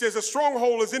 He says, a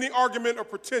stronghold is any argument or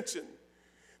pretension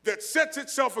that sets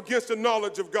itself against the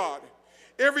knowledge of God.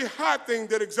 Every high thing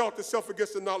that exalts itself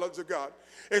against the knowledge of God.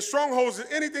 A stronghold is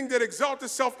anything that exalts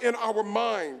itself in our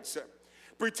minds,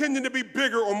 pretending to be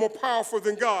bigger or more powerful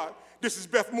than God. This is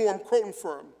Beth Moore, I'm quoting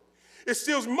from. It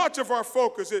steals much of our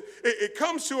focus. It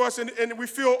comes to us and we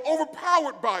feel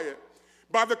overpowered by it,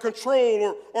 by the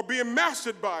control or being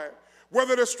mastered by it.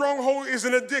 Whether the stronghold is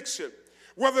an addiction,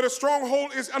 whether the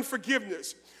stronghold is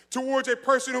unforgiveness towards a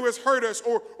person who has hurt us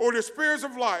or the spirits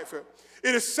of life,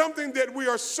 it is something that we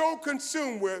are so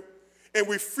consumed with and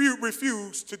we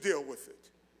refuse to deal with it.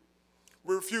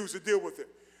 We refuse to deal with it.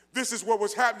 This is what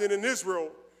was happening in Israel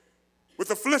with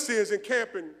the Philistines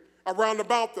encamping around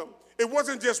about them. It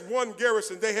wasn't just one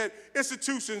garrison. They had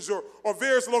institutions or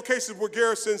various locations where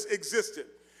garrisons existed.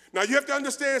 Now you have to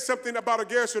understand something about a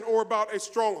garrison or about a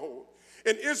stronghold.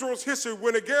 In Israel's history,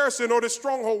 when a garrison or the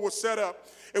stronghold was set up,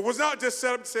 it was not just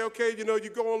set up to say, okay, you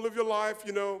go and live your life,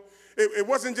 It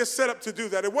wasn't just set up to do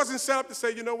that. It wasn't set up to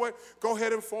say, you know what, go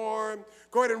ahead and farm.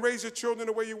 Go ahead and raise your children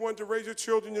the way you want to raise your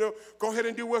children. Go ahead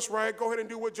and do what's right. Go ahead and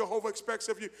do what Jehovah expects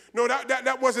of you. No,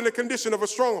 that wasn't a condition of a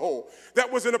stronghold.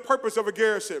 That wasn't the purpose of a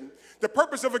garrison. The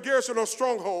purpose of a garrison or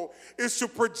stronghold is to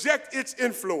project its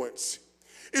influence.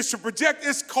 Is to project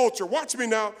its culture. Watch me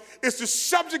now. Is to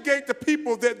subjugate the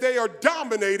people that they are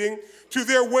dominating to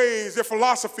their ways, their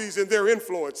philosophies, and their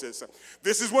influences.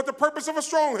 This is what the purpose of a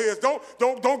stronghold is.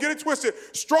 Don't get it twisted.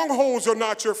 Strongholds are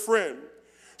not your friend.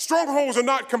 Strongholds are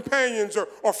not companions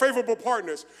or favorable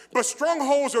partners. But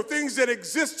strongholds are things that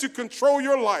exist to control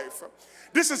your life.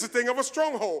 This is the thing of a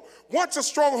stronghold. Once a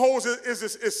stronghold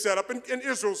is set up in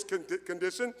Israel's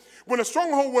condition, when a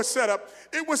stronghold was set up,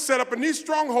 it was set up, and these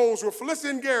strongholds were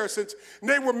Philistine garrisons, and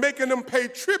they were making them pay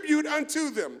tribute unto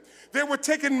them. They were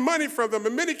taking money from them.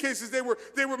 In many cases, they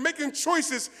were making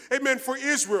choices, amen, for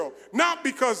Israel, not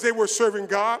because they were serving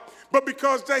God, but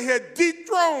because they had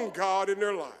dethroned God in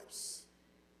their lives.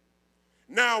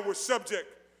 Now we're subject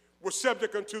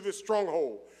unto this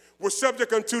stronghold. We're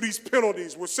subject unto these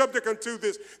penalties. We're subject unto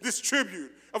this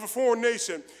tribute of a foreign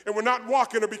nation, and we're not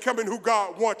walking or becoming who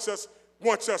God wants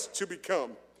us to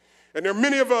become. And there are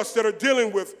many of us that are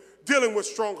dealing with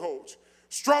strongholds.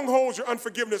 Strongholds are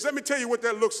unforgiveness. Let me tell you what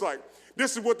that looks like.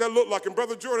 This is what that looked like. And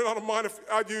Brother Jordan, I don't mind if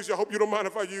I use you. I hope you don't mind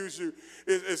if I use you.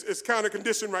 It's kind of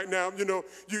conditioned right now.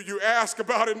 You ask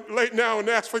about it late now and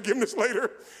ask forgiveness later.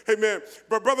 Amen.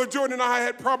 But Brother Jordan and I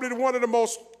had probably one of the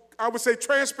most, I would say,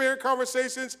 transparent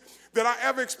conversations that I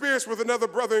ever experienced with another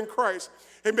brother in Christ.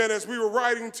 Amen. As we were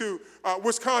riding to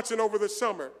Wisconsin over the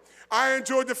summer. I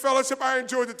enjoyed the fellowship. I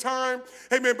enjoyed the time.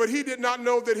 Amen. But he did not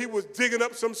know that he was digging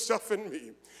up some stuff in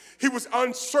me. He was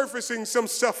unsurfacing some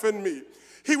stuff in me.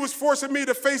 He was forcing me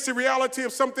to face the reality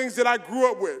of some things that I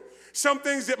grew up with. Some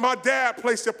things that my dad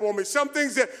placed upon me. Some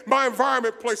things that my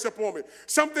environment placed upon me.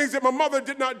 Some things that my mother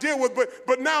did not deal with.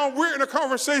 But now we're in a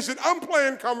conversation,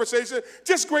 unplanned conversation,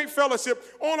 just great fellowship,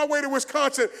 on our way to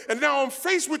Wisconsin. And now I'm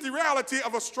faced with the reality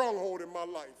of a stronghold in my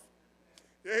life.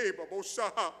 Hey,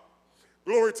 Babosha.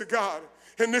 Glory to God.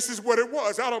 And this is what it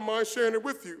was. I don't mind sharing it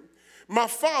with you. My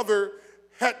father,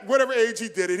 at whatever age he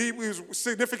did it, he was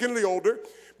significantly older,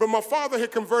 but my father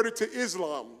had converted to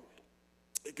Islam.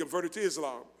 He converted to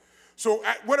Islam. So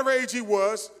at whatever age he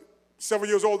was, several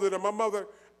years older than my mother,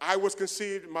 I was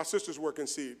conceived, my sisters were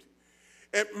conceived.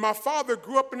 And my father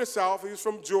grew up in the South. He was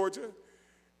from Georgia,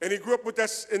 and he grew up with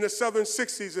that in the Southern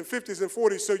 60s and 50s and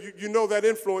 40s, so you know that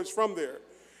influence from there.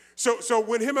 So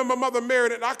when him and my mother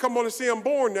married, and I come on and see I'm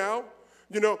born now,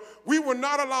 we were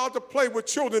not allowed to play with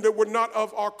children that were not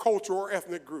of our culture or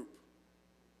ethnic group.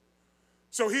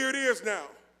 So here it is now.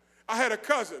 I had a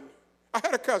cousin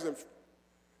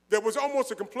that was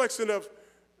almost a complexion of,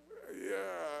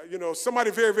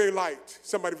 somebody very, very light.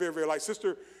 Somebody very, very light.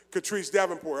 Sister Catrice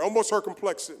Davenport, almost her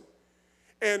complexion.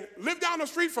 And lived down the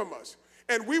street from us.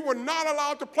 And we were not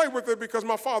allowed to play with her because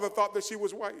my father thought that she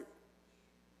was white.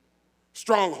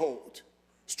 Stronghold.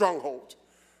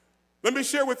 Let me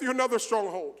share with you another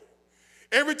stronghold.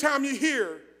 Every time you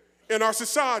hear in our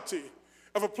society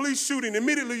of a police shooting,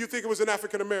 immediately you think it was an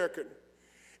African American.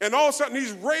 And all of a sudden,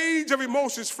 these rage of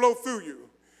emotions flow through you.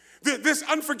 This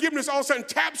unforgiveness all of a sudden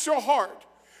taps your heart.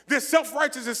 This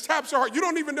self-righteousness taps your heart. You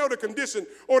don't even know the condition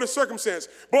or the circumstance.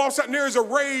 But all of a sudden, there is a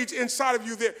rage inside of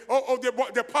you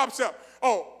that pops up.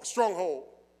 Oh, stronghold.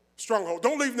 Stronghold.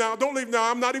 Don't leave now. Don't leave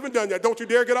now. I'm not even done yet. Don't you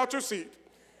dare get out your seat.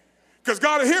 Because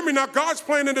God, hear me now. God's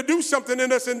planning to do something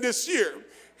in us in this year.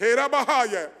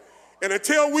 And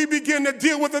until we begin to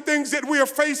deal with the things that we are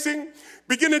facing,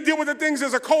 begin to deal with the things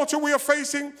as a culture we are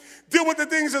facing, deal with the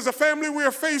things as a family we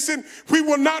are facing, we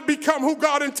will not become who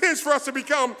God intends for us to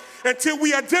become until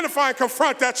we identify and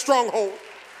confront that stronghold.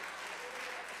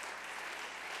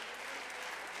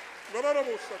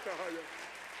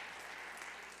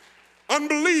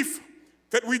 Unbelief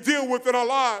that we deal with in our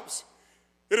lives,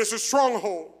 it is a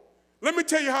stronghold. Let me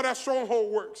tell you how that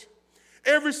stronghold works.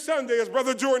 Every Sunday, as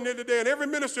Brother Jordan did today, and every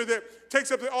minister that takes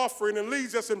up the offering and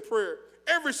leads us in prayer,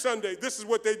 every Sunday, this is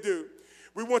what they do.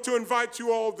 We want to invite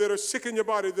you all that are sick in your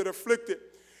body, that are afflicted,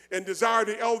 and desire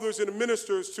the elders and the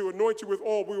ministers to anoint you with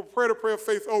oil. We will pray the prayer of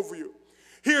faith over you.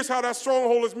 Here's how that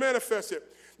stronghold is manifested.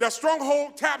 That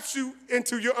stronghold taps you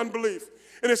into your unbelief.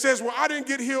 And it says, well, I didn't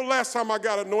get healed last time I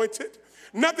got anointed.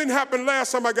 Nothing happened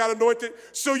last time I got anointed.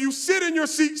 So you sit in your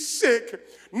seat sick,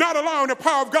 not allowing the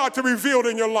power of God to be revealed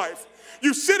in your life.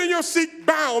 You sit in your seat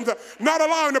bound, not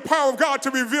allowing the power of God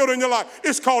to be revealed in your life.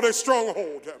 It's called a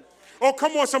stronghold. Oh,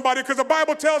 come on, somebody, because the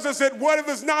Bible tells us that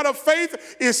whatever is not of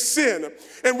faith is sin.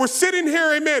 And we're sitting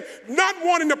here, amen, not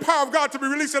wanting the power of God to be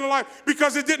released in our life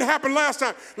because it didn't happen last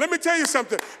time. Let me tell you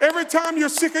something. Every time you're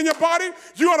sick in your body,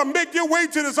 you ought to make your way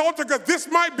to this altar because this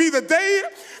might be the day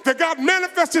that God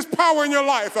manifests his power in your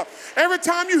life. Every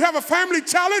time you have a family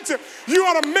challenge, you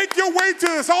ought to make your way to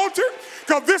this altar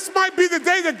because this might be the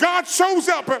day that God shows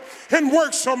up and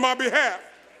works on my behalf.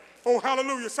 Oh,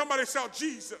 hallelujah. Somebody shout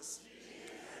Jesus.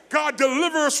 God,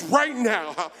 deliver us right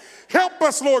now. Help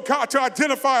us, Lord God, to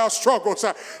identify our struggles.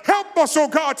 Help us, oh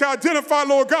God, to identify,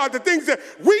 Lord God, the things that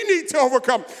we need to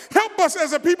overcome. Help us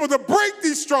as a people to break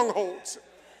these strongholds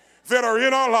that are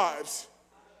in our lives.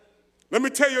 Let me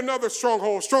tell you another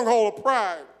stronghold of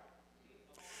pride.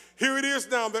 Here it is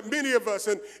now that many of us,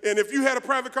 and if you had a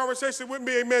private conversation with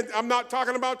me, amen, I'm not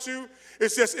talking about you.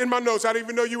 It's just in my notes. I didn't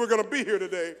even know you were going to be here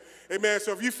today. Amen.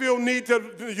 So if you feel need to,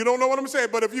 you don't know what I'm saying,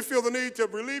 but if you feel the need to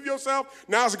relieve yourself,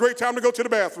 now's a great time to go to the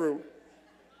bathroom.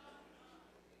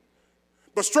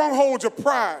 But strongholds of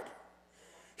pride.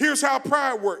 Here's how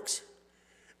pride works.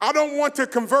 I don't want to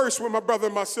converse with my brother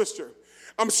and my sister.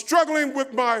 I'm struggling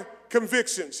with my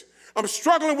convictions. I'm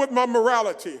struggling with my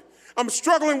morality. I'm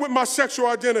struggling with my sexual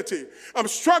identity. I'm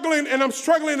struggling and I'm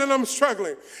struggling and I'm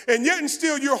struggling. And yet and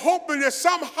still you're hoping that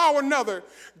somehow or another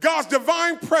God's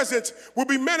divine presence will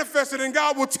be manifested and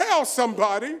God will tell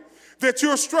somebody that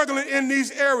you're struggling in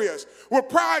these areas. Well,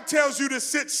 pride tells you to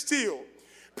sit still.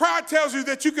 Pride tells you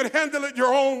that you can handle it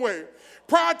your own way.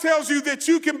 Pride tells you that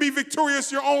you can be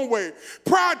victorious your own way.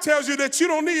 Pride tells you that you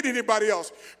don't need anybody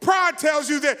else. Pride tells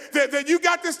you that you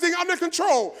got this thing under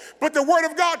control. But the word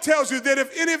of God tells you that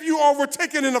if any of you are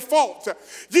overtaken in a fault,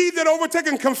 ye that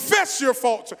overtaken confess your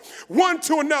faults one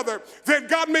to another, that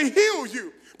God may heal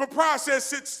you. But pride says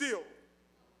sit still.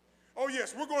 Oh,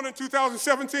 yes, we're going in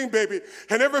 2017, baby.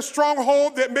 And every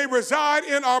stronghold that may reside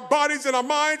in our bodies and our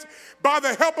minds, by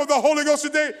the help of the Holy Ghost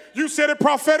today, you said it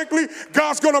prophetically,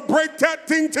 God's going to break that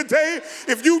thing today.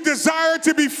 If you desire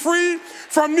to be free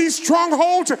from these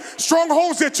strongholds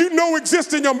that you know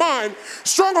exist in your mind,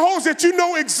 strongholds that you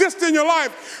know exist in your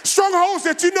life, strongholds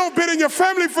that you know been in your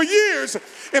family for years,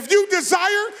 if you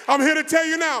desire, I'm here to tell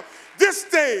you now, this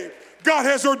day, God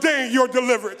has ordained your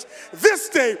deliverance. This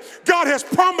day, God has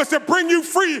promised to bring you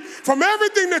free from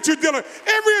everything that you're dealing with.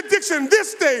 Every addiction,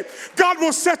 this day, God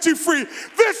will set you free.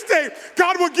 This day,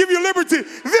 God will give you liberty.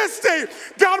 This day,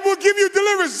 God will give you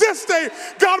deliverance. This day,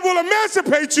 God will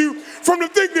emancipate you from the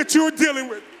thing that you're dealing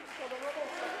with.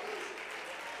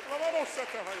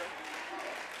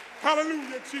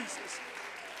 Hallelujah, Jesus.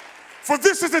 For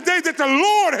this is the day that the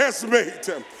Lord has made,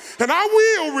 and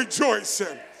I will rejoice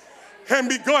and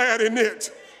be glad in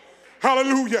it.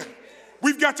 Hallelujah.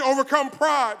 We've got to overcome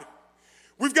pride.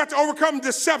 We've got to overcome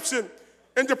deception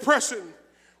and depression.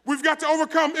 We've got to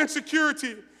overcome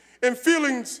insecurity and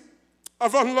feelings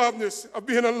of unlovedness, of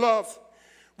being unloved.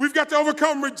 We've got to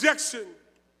overcome rejection.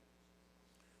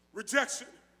 Rejection,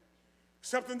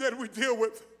 something that we deal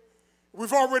with.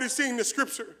 We've already seen the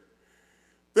scripture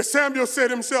that Samuel said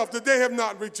himself that they have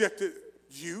not rejected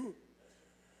you,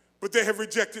 but they have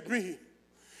rejected me.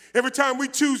 Every time we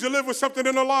choose to live with something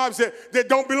in our lives that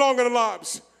don't belong in our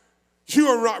lives, you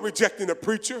are not rejecting the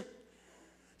preacher.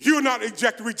 You are not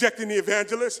rejecting the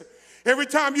evangelist. Every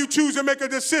time you choose to make a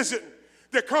decision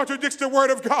that contradicts the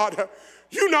word of God,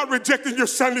 You're not rejecting your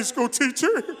Sunday school teacher.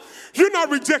 You're not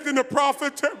rejecting the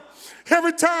prophet.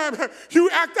 Every time you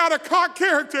act out of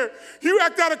character, you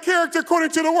act out of character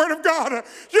according to the word of God.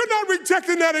 You're not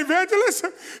rejecting that evangelist.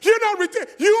 You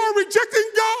are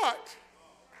rejecting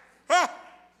God.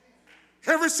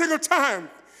 Every single time.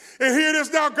 And here it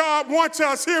is now, God wants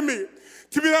us, hear me,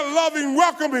 to be that loving,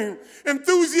 welcoming,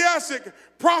 enthusiastic,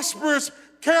 prosperous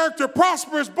character,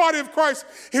 prosperous body of Christ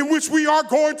in which we are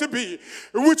going to be,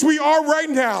 in which we are right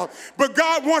now. But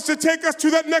God wants to take us to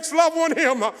that next level in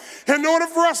him. In order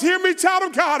for us, hear me, child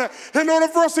of God, in order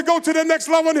for us to go to the next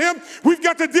level in him, we've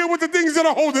got to deal with the things that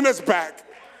are holding us back.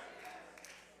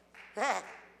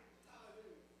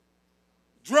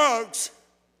 Drugs,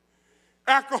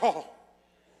 alcohol,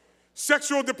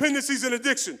 sexual dependencies and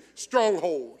addiction,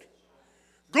 stronghold.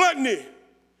 Gluttony,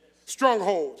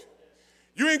 stronghold.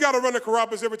 You ain't got to run to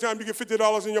Carrabba's every time you get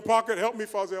 $50 in your pocket. Help me,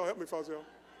 Fazel. Help me, Fazel.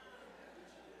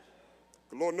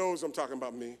 The Lord knows I'm talking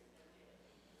about me.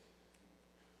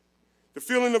 The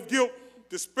feeling of guilt,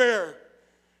 despair,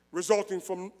 resulting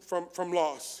from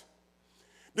loss.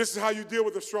 This is how you deal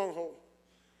with a stronghold.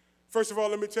 First of all,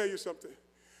 let me tell you something.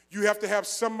 You have to have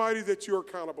somebody that you're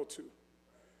accountable to.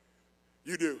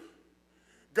 You do.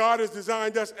 God has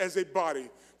designed us as a body.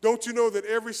 Don't you know that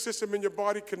every system in your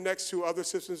body connects to other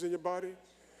systems in your body?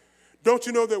 Don't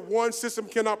you know that one system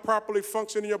cannot properly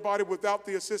function in your body without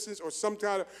the assistance or some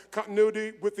kind of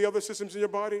continuity with the other systems in your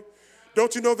body?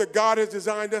 Don't you know that God has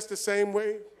designed us the same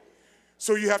way?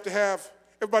 So you have to have,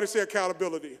 everybody say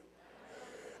accountability.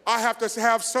 I have to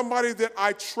have somebody that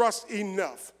I trust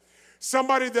enough.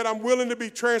 Somebody that I'm willing to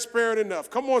be transparent enough.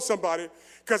 Come on, somebody.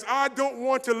 Because I don't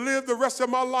want to live the rest of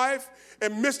my life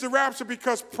and miss the rapture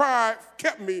because pride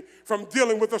kept me from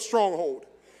dealing with a stronghold.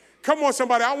 Come on,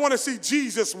 somebody. I want to see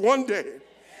Jesus one day.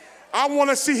 I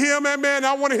want to see him, amen.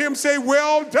 I want to hear him say,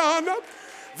 well done,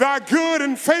 thy good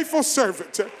and faithful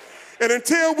servant. And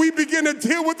until we begin to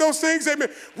deal with those things, amen,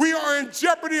 we are in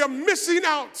jeopardy of missing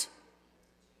out.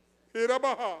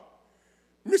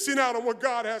 Missing out on what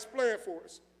God has planned for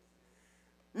us.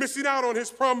 Missing out on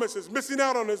his promises, missing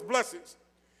out on his blessings.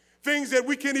 Things that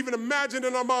we can't even imagine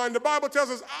in our mind. The Bible tells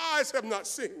us eyes have not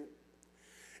seen,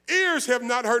 ears have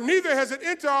not heard, neither has it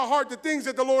entered our heart the things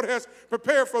that the Lord has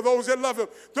prepared for those that love him.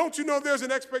 Don't you know there's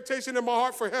an expectation in my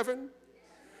heart for heaven?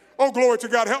 Oh, glory to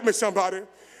God. Help me, somebody.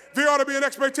 There ought to be an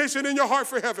expectation in your heart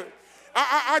for heaven.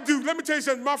 I do. Let me tell you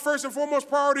something. My first and foremost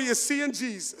priority is seeing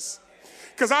Jesus,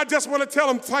 because I just want to tell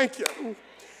him thank you.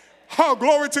 Oh,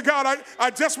 glory to God.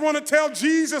 I just want to tell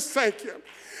Jesus thank you.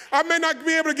 I may not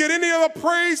be able to get any other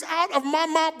praise out of my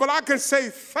mouth, but I can say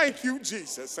thank you,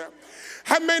 Jesus.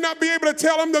 I may not be able to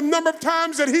tell him the number of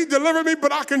times that he delivered me,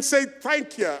 but I can say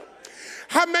thank you.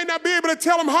 I may not be able to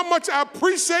tell him how much I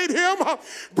appreciate him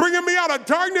bringing me out of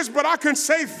darkness, but I can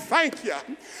say thank you.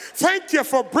 Thank you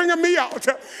for bringing me out.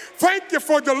 Thank you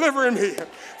for delivering me.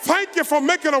 Thank you for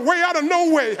making a way out of no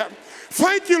way.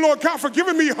 Thank you, Lord God, for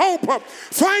giving me hope.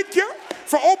 Thank you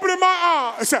for opening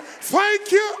my eyes.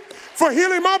 Thank you for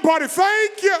healing my body.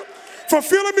 Thank you for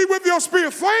filling me with your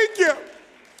spirit. Thank you.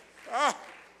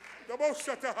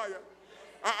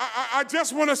 I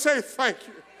just want to say thank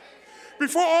you.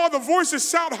 Before all the voices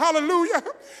shout hallelujah,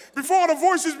 before all the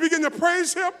voices begin to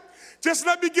praise him, just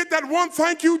let me get that one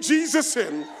thank you, Jesus,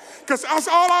 in. Because that's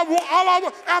all I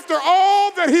want. After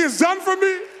all that he has done for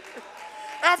me,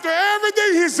 after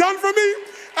everything he's done for me,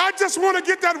 I just want to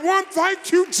get that one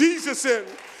thank you, Jesus, in.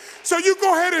 So you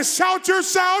go ahead and shout your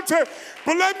shout,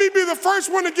 but let me be the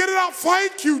first one to get it out.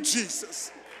 Thank you,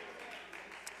 Jesus.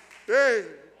 Hey.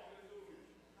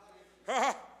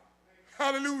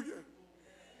 Hallelujah.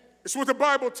 It's what the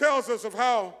Bible tells us of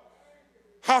how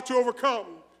to overcome,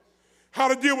 how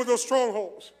to deal with those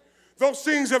strongholds, those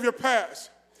things of your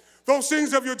past, those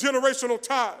things of your generational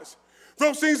ties,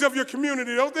 those things of your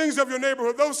community, those things of your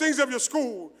neighborhood, those things of your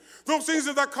school, those things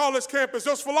of that college campus,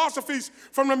 those philosophies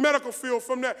from the medical field,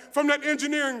 from that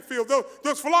engineering field,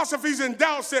 those philosophies and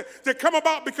doubts that come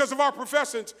about because of our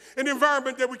professions and the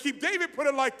environment that we keep. David put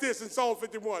it like this in Psalm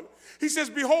 51. He says,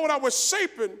 behold, I was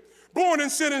born in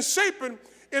sin and shapen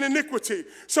in iniquity.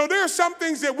 So there are some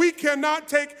things that we cannot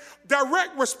take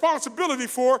direct responsibility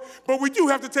for, but we do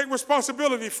have to take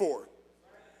responsibility for.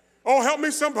 Oh, help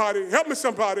me somebody. Help me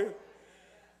somebody.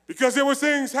 Because there were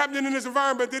things happening in this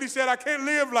environment that he said, I can't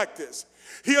live like this.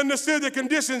 He understood the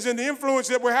conditions and the influence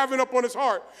that were having up on his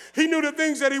heart. He knew the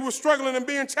things that he was struggling and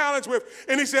being challenged with.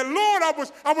 And he said, Lord, I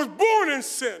was born in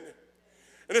sin.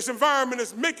 And this environment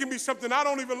is making me something I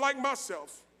don't even like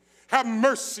myself. Have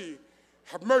mercy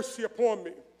upon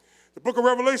me. The book of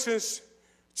Revelations,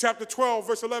 chapter 12,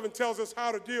 verse 11, tells us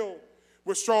how to deal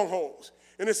with strongholds.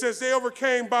 And it says they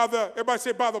overcame by everybody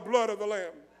say, by the blood of the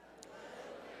Lamb.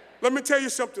 Let me tell you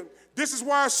something. This is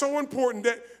why it's so important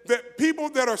that people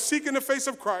that are seeking the face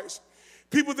of Christ,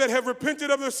 people that have repented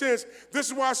of their sins, this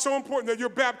is why it's so important that you're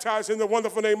baptized in the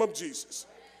wonderful name of Jesus.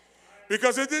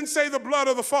 Because it didn't say the blood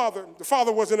of the Father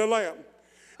wasn't a lamb.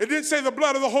 It didn't say the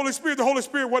blood of the Holy Spirit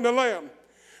wasn't a lamb.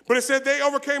 But it said they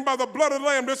overcame by the blood of the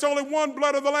Lamb. There's only one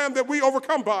blood of the Lamb that we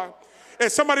overcome by.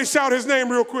 And somebody shout his name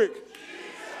real quick.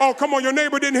 Oh, come on, your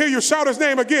neighbor didn't hear you. Shout his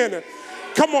name again.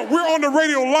 Come on, we're on the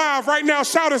radio live right now.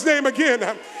 Shout his name again.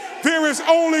 There is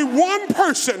only one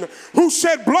person who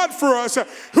shed blood for us,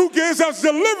 who gives us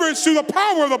deliverance through the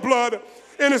power of the blood,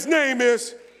 and his name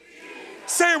is,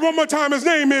 say it one more time, his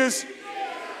name is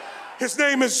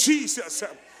Jesus.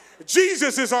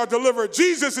 Jesus is our deliverer.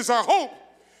 Jesus is our hope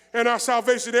and our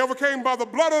salvation. They overcame by the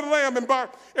blood of the Lamb and by,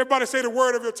 everybody say the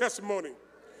word of your testimony.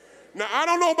 Now, I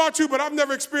don't know about you, but I've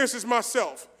never experienced this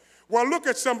myself. Well, look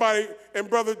at somebody, and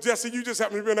Brother Jesse, you just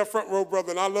happen to be in that front row,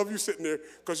 brother, and I love you sitting there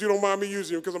because you don't mind me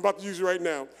using you, because I'm about to use you right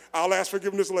now. I'll ask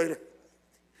forgiveness later.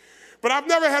 But I've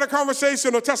never had a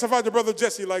conversation or testified to Brother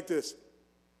Jesse like this.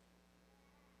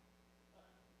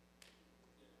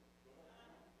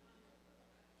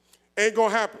 Ain't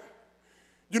gonna happen.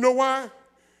 You know why?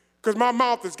 Because my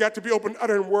mouth has got to be open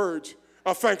uttering words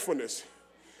of thankfulness,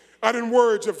 uttering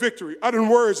words of victory, uttering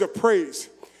words of praise,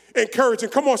 encouraging.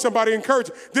 Come on, somebody, encourage.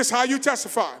 This is how you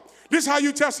testify. This is how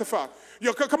you testify.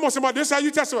 Yo, come on, somebody, this is how you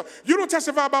testify. You don't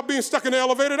testify about being stuck in the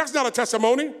elevator. That's not a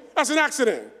testimony. That's an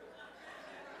accident.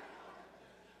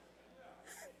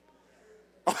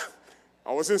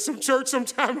 I was in some church some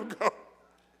time ago.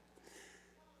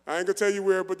 I ain't gonna tell you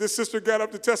where, but this sister got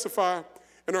up to testify,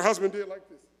 and her husband did like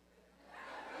this.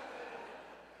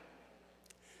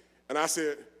 And I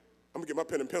said, I'm gonna get my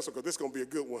pen and pencil because this is gonna be a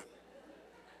good one.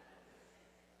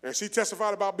 And she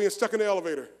testified about being stuck in the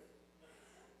elevator.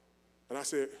 And I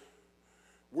said,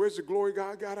 where's the glory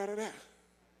God got out of that?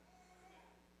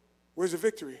 Where's the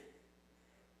victory?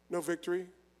 No victory,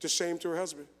 just shame to her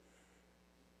husband.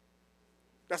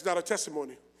 That's not a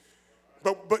testimony.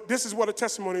 But this is what a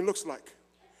testimony looks like.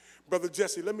 Brother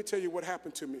Jesse, let me tell you what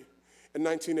happened to me in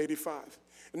 1985.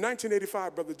 In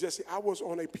 1985, Brother Jesse, I was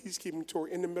on a peacekeeping tour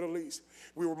in the Middle East.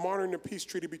 We were monitoring the peace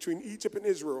treaty between Egypt and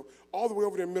Israel, all the way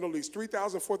over to the Middle East,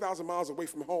 3,000, 4,000 miles away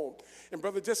from home. And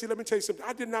Brother Jesse, let me tell you something.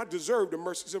 I did not deserve the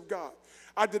mercies of God.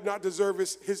 I did not deserve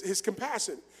his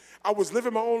compassion. I was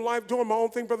living my own life, doing my own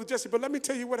thing, Brother Jesse. But let me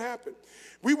tell you what happened.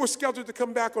 We were scheduled to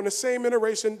come back on the same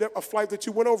iteration of flight that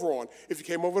you went over on. If you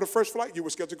came over the first flight, you were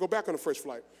scheduled to go back on the first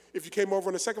flight. If you came over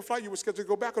on the second flight, you were scheduled to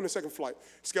go back on the second flight.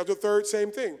 Scheduled third,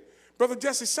 same thing. Brother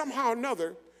Jesse, somehow or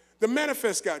another, the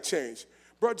manifest got changed.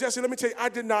 Brother Jesse, let me tell you, I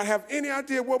did not have any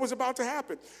idea what was about to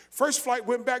happen. First flight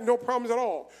went back, no problems at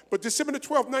all. But December the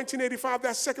 12th, 1985,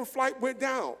 that second flight went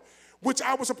down, which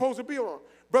I was supposed to be on.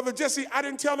 Brother Jesse, I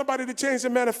didn't tell nobody to change the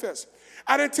manifest.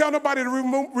 I didn't tell nobody to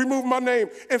remove my name.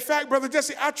 In fact, Brother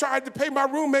Jesse, I tried to pay my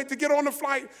roommate to get on the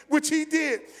flight, which he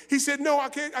did. He said, no, I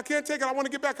can't take it. I want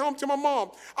to get back home to my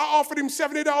mom. I offered him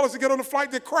 $70 to get on the flight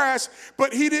that crashed,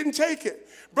 but he didn't take it.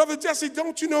 Brother Jesse,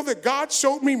 don't you know that God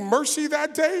showed me mercy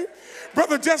that day?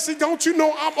 Brother Jesse, don't you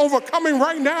know I'm overcoming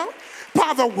right now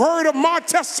by the word of my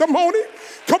testimony?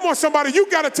 Come on, somebody, you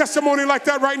got a testimony like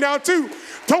that right now too.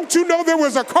 Don't you know there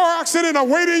was a car accident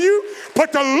awaiting you,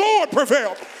 but the Lord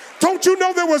prevailed? Don't you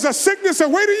know there was a sickness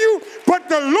awaiting you, but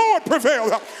the Lord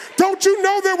prevailed? Don't you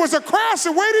know there was a crash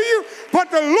awaiting you,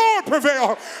 but the Lord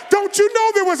prevailed? Don't you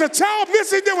know there was a child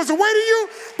missing that was awaiting you,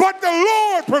 but the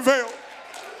Lord prevailed?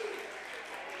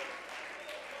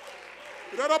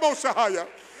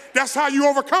 That's how you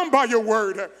overcome, by your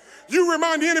word. You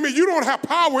remind the enemy, you don't have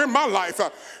power in my life.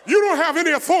 You don't have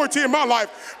any authority in my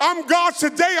life. I'm God's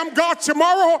today, I'm God's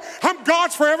tomorrow, I'm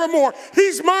God's forevermore.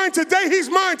 He's mine today, he's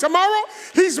mine tomorrow,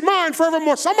 he's mine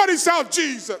forevermore. Somebody shout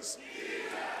Jesus.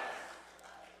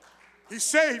 He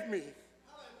saved me.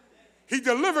 He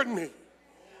delivered me.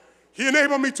 He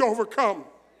enabled me to overcome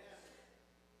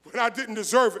when I didn't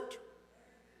deserve it.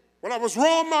 When I was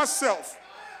wrong myself.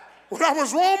 When I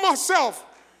was wrong myself,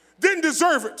 didn't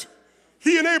deserve it.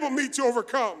 He enabled me to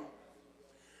overcome.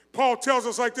 Paul tells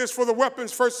us like this, for the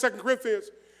weapons, 1st, 2nd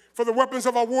Corinthians, for the weapons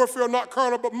of our warfare are not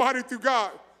carnal, but mighty through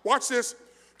God. Watch this,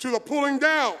 to the pulling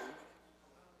down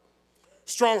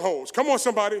strongholds. Come on,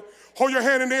 somebody. Hold your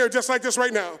hand in the air just like this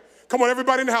right now. Come on,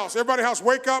 everybody in the house. Everybody in the house,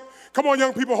 wake up. Come on,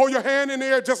 young people, hold your hand in the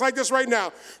air just like this right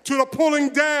now. To the pulling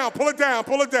down, pull it down,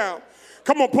 pull it down.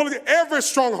 Come on, pull it. Every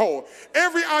stronghold,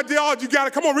 every ideology, you got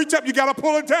to, come on, reach up. You got to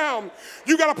pull it down.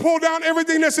 You got to pull down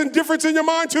everything that's indifference in your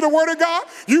mind to the word of God.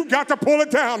 You got to pull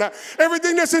it down.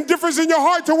 Everything that's indifference in your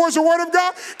heart towards the word of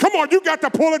God. Come on, you got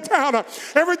to pull it down.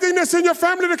 Everything that's in your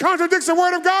family that contradicts the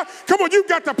word of God. Come on, you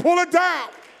got to pull it down.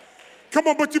 Come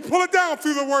on, but you pull it down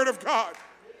through the word of God.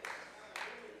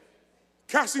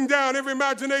 Casting down every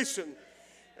imagination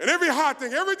and every high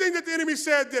thing, everything that the enemy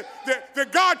said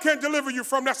that God can't deliver you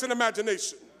from, that's an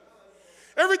imagination.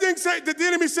 Everything that the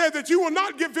enemy said that you will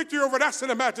not get victory over, that's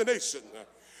an imagination.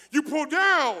 You pull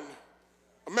down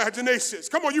imaginations.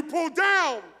 Come on, you pull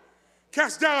down,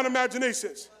 cast down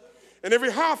imaginations. And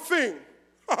every high thing,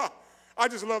 I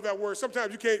just love that word.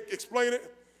 Sometimes you can't explain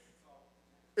it.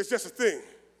 It's just a thing.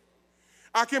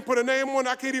 I can't put a name on it.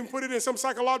 I can't even put it in some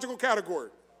psychological category.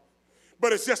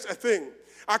 But it's just a thing.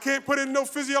 I can't put it in no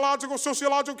physiological,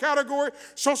 sociological category,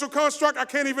 social construct. I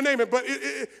can't even name it. But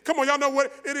come on, y'all know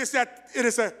what it is. That it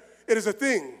is a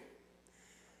thing.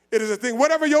 It is a thing.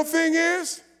 Whatever your thing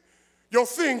is, your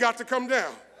thing got to come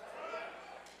down.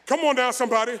 Come on now,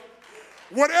 somebody.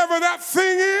 Whatever that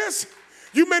thing is,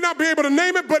 you may not be able to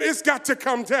name it, but it's got to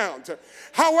come down.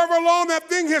 However long that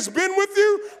thing has been with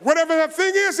you, whatever that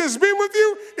thing is has been with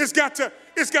you, it's got to,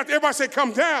 everybody say,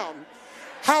 come down.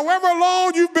 However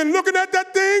long you've been looking at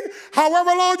that thing, however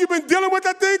long you've been dealing with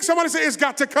that thing, somebody say, it's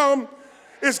got to come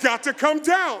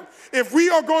down. If we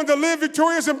are going to live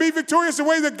victorious and be victorious the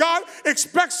way that God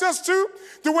expects us to,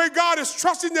 the way God is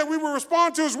trusting that we will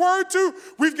respond to his word to,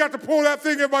 we've got to pull that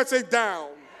thing, everybody say, down.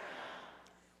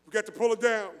 We've got to pull it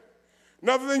down.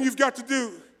 Another thing you've got to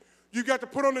do, you've got to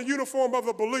put on the uniform of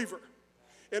a believer.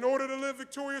 In order to live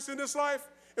victorious in this life,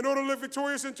 in order to live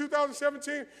victorious in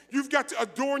 2017, you've got to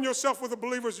adorn yourself with a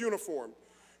believer's uniform.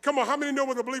 Come on, how many know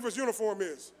what a believer's uniform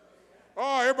is?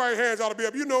 Oh, everybody's hands ought to be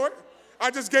up. You know it. I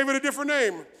just gave it a different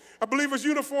name. A believer's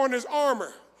uniform is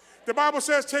armor. The Bible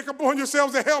says, take upon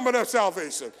yourselves the helmet of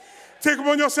salvation. Take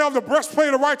upon yourselves the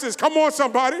breastplate of righteousness. Come on,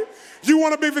 somebody. You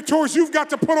want to be victorious, you've got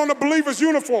to put on a believer's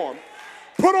uniform.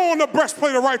 Put on the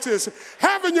breastplate of righteousness.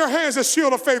 Have in your hands a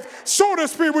shield of faith. Sword of the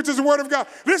Spirit, which is the word of God.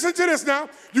 Listen to this now.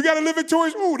 You got to live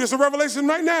victorious. Ooh, there's a revelation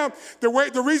right now.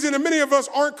 The reason that many of us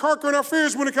aren't conquering our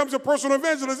fears when it comes to personal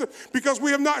evangelism, because we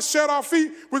have not shed our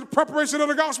feet with the preparation of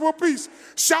the gospel of peace.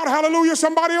 Shout hallelujah,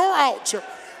 somebody, or ouch.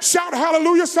 Shout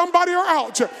hallelujah, somebody, or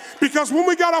ouch. Because when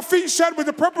we got our feet shed with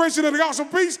the preparation of the gospel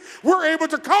of peace, we're able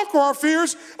to conquer our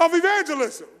fears of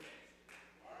evangelism.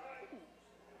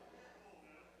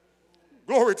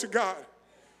 Glory to God.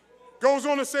 Goes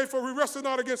on to say, for we wrestle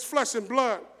not against flesh and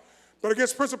blood, but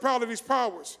against principalities,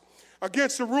 powers,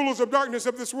 against the rulers of darkness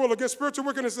of this world, against spiritual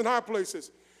wickedness in high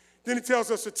places. Then he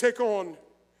tells us to take on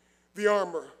the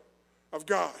armor of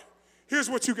God. Here's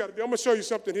what you got to do. I'm going to show you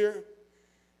something here,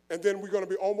 and then we're going to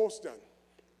be almost done.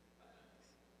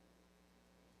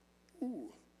 Ooh,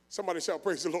 somebody shout,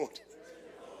 praise the Lord.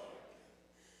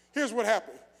 Here's what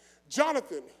happened.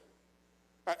 Jonathan,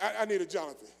 I need a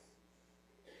Jonathan.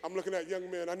 I'm looking at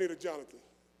young men. I need a Jonathan.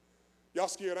 Y'all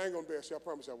scared? I ain't going to embarrass you. I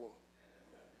promise I won't.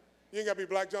 You ain't got to be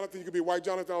black Jonathan. You can be white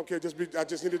Jonathan. I don't care. I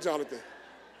just need a Jonathan.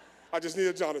 I just need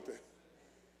a Jonathan.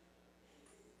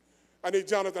 I need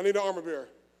Jonathan. I need an armor bearer.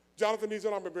 Jonathan needs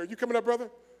an armor bearer. You coming up, brother?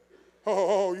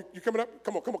 You coming up?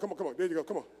 Come on. There you go.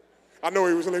 Come on. I know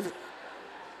he was leaving.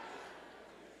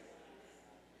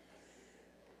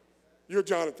 You're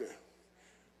Jonathan.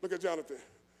 Look at Jonathan.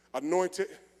 Anointed.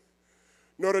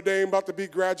 Notre Dame, about to be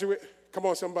graduate. Come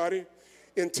on, somebody.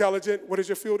 Intelligent. What is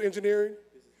your field? Engineering?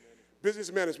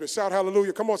 Business management. Shout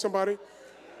hallelujah. Come on, somebody.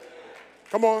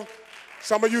 Come on.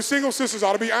 Some of you single sisters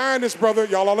ought to be eyeing this, brother.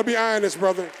 Y'all ought to be eyeing this,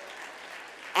 brother.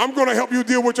 I'm going to help you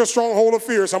deal with your stronghold of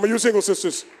fear. Some of you single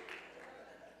sisters.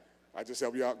 I just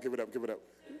help you out. Give it up. Give it up.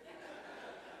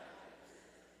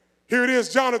 Here it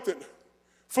is, Jonathan,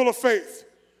 full of faith.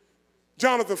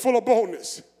 Jonathan, full of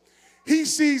boldness. He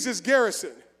sees his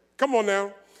garrison. Come on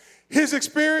now. His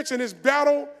experience and his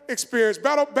battle experience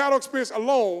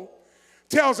alone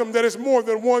tells him that it's more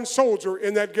than one soldier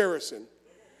in that garrison.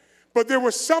 But there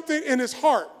was something in his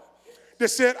heart that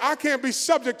said, I can't be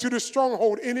subject to this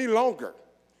stronghold any longer.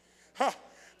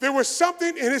 There was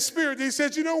something in his spirit that he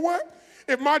said, you know what?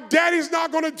 If my daddy's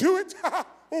not going to do it,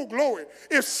 oh, glory.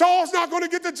 If Saul's not going to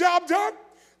get the job done,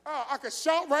 I can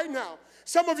shout right now.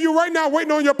 Some of you right now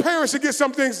waiting on your parents to get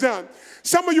some things done.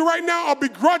 Some of you right now are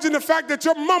begrudging the fact that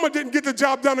your mama didn't get the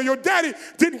job done or your daddy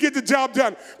didn't get the job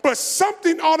done. But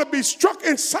something ought to be struck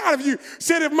inside of you.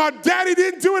 Said, if my daddy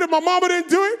didn't do it, if my mama didn't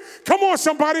do it, come on,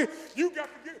 somebody, you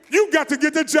got to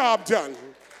get the job done.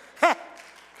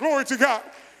 Glory to God.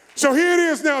 So here it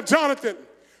is now, Jonathan,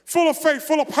 full of faith,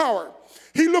 full of power.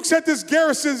 He looks at this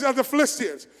garrisons of the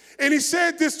Philistines, and he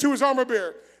said this to his armor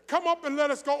bearer, come up and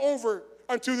let us go over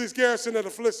unto this garrison of the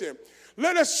Philistines.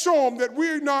 Let us show them that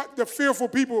we're not the fearful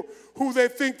people who they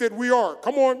think that we are.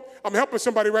 Come on, I'm helping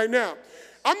somebody right now.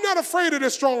 I'm not afraid of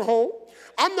this stronghold.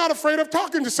 I'm not afraid of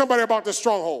talking to somebody about the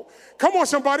stronghold. Come on,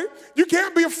 somebody. You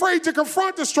can't be afraid to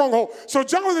confront the stronghold. So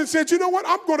Jonathan said, you know what?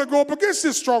 I'm going to go up against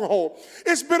this stronghold.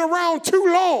 It's been around too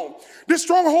long. This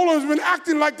stronghold has been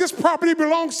acting like this property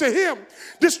belongs to him.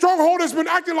 This stronghold has been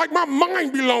acting like my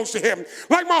mind belongs to him,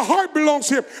 like my heart belongs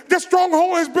to him. This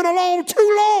stronghold has been alone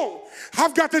too long.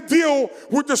 I've got to deal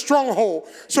with the stronghold.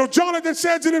 So Jonathan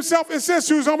said to himself and says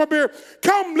to his armor bearer,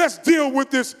 come, let's deal with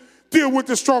this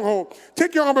stronghold.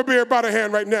 Take your armor bearer by the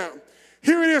hand right now.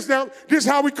 Here it is now. This is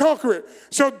how we conquer it.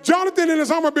 So Jonathan and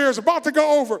his armor bearer is about to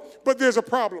go over, but there's a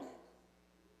problem.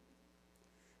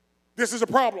 This is a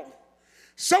problem.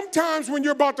 Sometimes when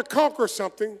you're about to conquer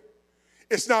something,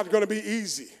 it's not going to be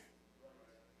easy.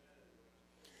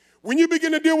 When you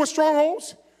begin to deal with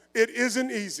strongholds, it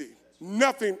isn't easy.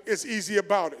 Nothing is easy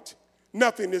about it.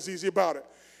 Nothing is easy about it.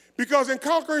 Because in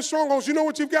conquering strongholds, you know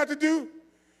what you've got to do?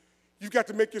 You've got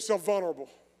to make yourself vulnerable.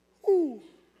 Ooh.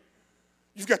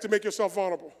 You've got to make yourself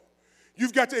vulnerable.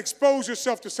 You've got to expose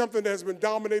yourself to something that has been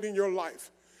dominating your life.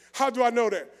 How do I know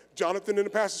that? Jonathan in the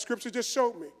passage of scripture just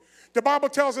showed me. The Bible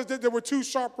tells us that there were two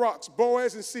sharp rocks,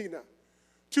 Boaz and Seneh.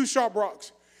 Two sharp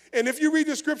rocks. And if you read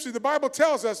the scripture, the Bible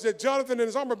tells us that Jonathan and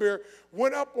his armor bearer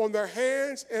went up on their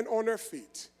hands and on their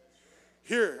feet.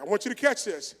 Here, I want you to catch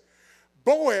this.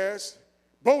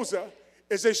 Boza,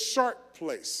 is a sharp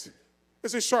place.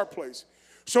 It's a sharp place.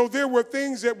 So there were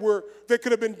things that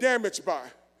could have been damaged by.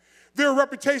 There are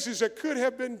reputations that could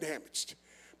have been damaged.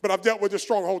 But I've dealt with the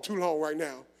stronghold too long right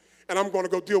now. And I'm going to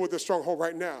go deal with the stronghold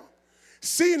right now.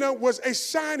 Seneh was a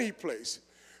shiny place.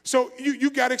 So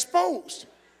you got exposed.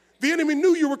 The enemy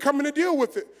knew you were coming to deal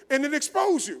with it, and it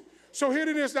exposed you. So here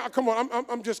it is now. Come on,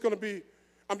 I'm just going to be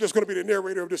the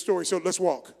narrator of this story. So let's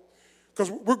walk,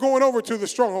 because we're going over to the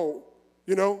stronghold,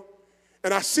 you know,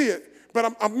 and I see it.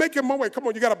 But I'm making my way. Come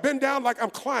on, you got to bend down like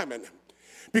I'm climbing,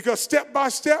 because step by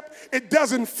step, it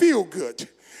doesn't feel good.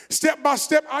 Step by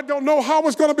step, I don't know how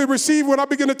it's going to be received when I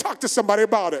begin to talk to somebody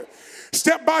about it.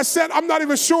 Step by step, I'm not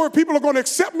even sure if people are going to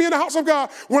accept me in the house of God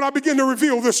when I begin to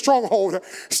reveal this stronghold.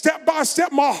 Step by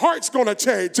step, my heart's going to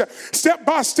change. Step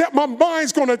by step, my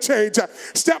mind's going to change.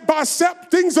 Step by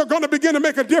step, things are going to begin to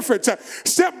make a difference.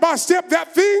 Step by step,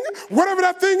 that thing, whatever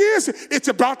that thing is, it's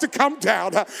about to come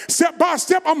down. Step by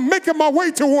step, I'm making my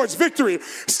way towards victory.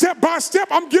 Step by step,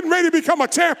 I'm getting ready to become a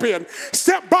champion.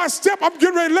 Step by step, I'm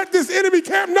getting ready to let this enemy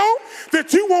camp know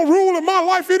that you won't rule in my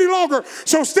life any longer.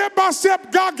 So step by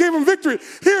step, God gave him victory.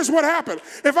 Here's what happened.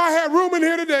 If I had room in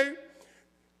here today,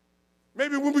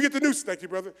 maybe when we get the new, thank you,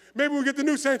 brother. Maybe we get the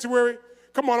new sanctuary.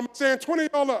 Come on, I'm saying 20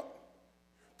 y'all up.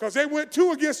 Because they went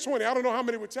 2 against 20. I don't know how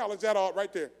many would challenge that all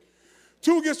right there.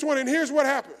 2 against 20, and here's what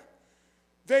happened.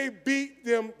 They beat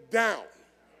them down.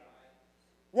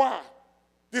 Why?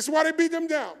 This is why they beat them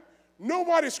down.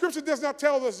 Scripture does not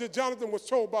tell us that Jonathan was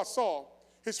told by Saul,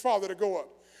 his father, to go up.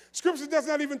 Scripture does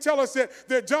not even tell us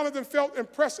that Jonathan felt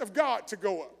impressed of God to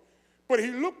go up. But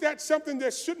he looked at something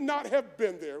that should not have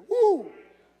been there. Woo!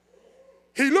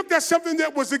 He looked at something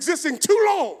that was existing too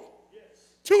long.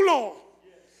 Too long.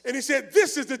 And he said,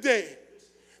 this is the day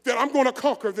that I'm going to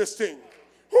conquer this thing.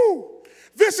 Woo!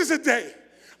 This is the day.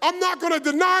 I'm not going to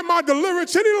deny my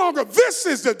deliverance any longer. This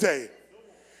is the day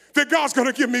that God's going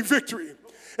to give me victory.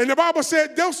 And the Bible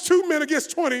said those 2 men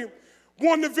against 20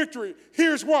 won the victory.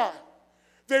 Here's why.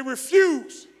 They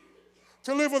refused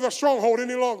to live with a stronghold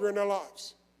any longer in their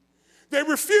lives. They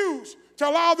refuse to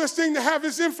allow this thing to have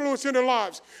its influence in their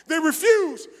lives. They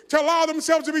refuse to allow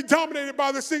themselves to be dominated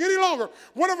by this thing any longer.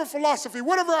 Whatever philosophy,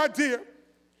 whatever idea,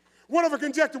 whatever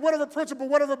conjecture, whatever principle,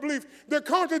 whatever belief that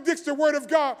contradicts the word of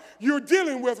God you're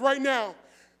dealing with right now,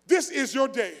 this is your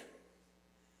day.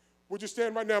 Would you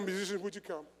stand right now, musicians? Would you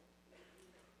come?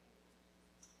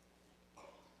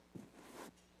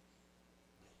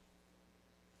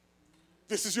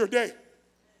 This is your day.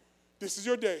 This is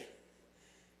your day.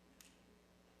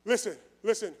 Listen.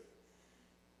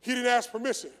 He didn't ask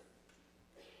permission.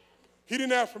 He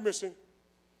didn't ask permission.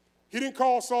 He didn't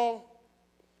call Saul.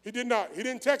 He did not. He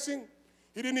didn't text him.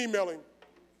 He didn't email him.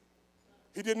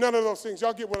 He did none of those things.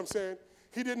 Y'all get what I'm saying?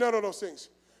 He did none of those things.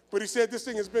 But he said, this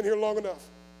thing has been here long enough.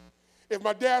 If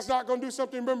my dad's not going to do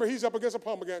something, remember, he's up against a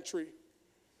pomegranate tree,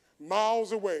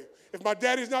 miles away. If my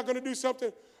daddy's not going to do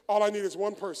something, all I need is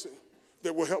one person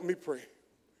that will help me pray.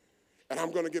 And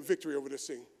I'm going to get victory over this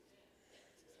thing.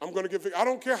 I'm going to get victory. I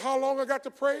don't care how long I got to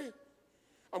pray.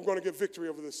 I'm going to get victory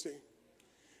over this thing.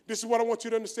 This is what I want you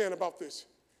to understand about this.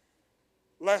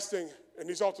 Last thing, and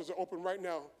these altars are open right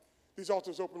now. These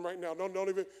altars are open right now. Don't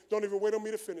even wait on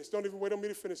me to finish. Don't even wait on me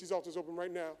to finish. These altars are open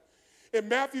right now. In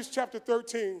Matthew chapter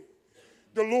 13,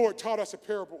 the Lord taught us a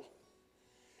parable.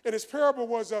 And his parable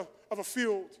was of a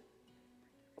field,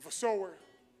 of a sower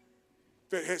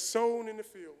that had sown in the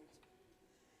field.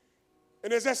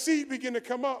 And as that seed began to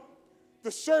come up,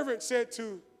 the servant said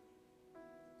to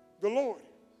the Lord,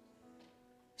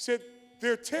 he said,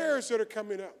 there are tares that are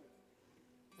coming up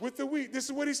with the wheat. This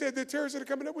is what he said, there are tares that are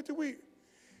coming up with the wheat.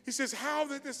 He says, how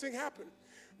did this thing happen?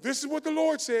 This is what the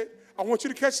Lord said. I want you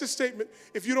to catch this statement.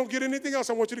 If you don't get anything else,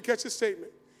 I want you to catch this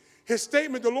statement. His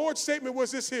statement, the Lord's statement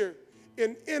was this here.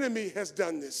 An enemy has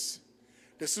done this.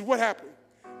 This is what happened.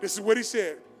 This is what he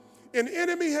said. An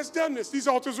enemy has done this. These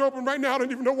altars are open right now. I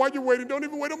don't even know why you're waiting. Don't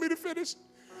even wait on me to finish.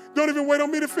 Don't even wait on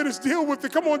me to finish. Deal with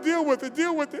it. Come on, deal with it.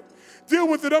 Deal with it. Deal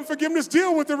with it. Unforgiveness,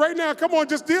 deal with it right now. Come on,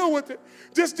 just deal with it.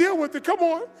 Just deal with it. Come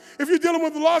on. If you're dealing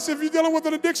with loss, if you're dealing with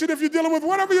an addiction, if you're dealing with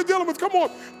whatever you're dealing with, come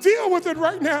on, deal with it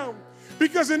right now.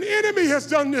 Because an enemy has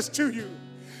done this to you.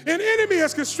 An enemy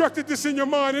has constructed this in your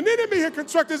mind. An enemy has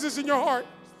constructed this in your heart.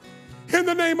 In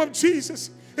the name of Jesus.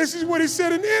 This is what he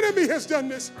said. An enemy has done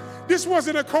this. This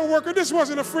wasn't a co-worker. This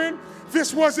wasn't a friend.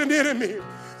 This was an enemy.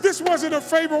 This wasn't a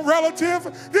favorite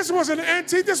relative. This wasn't an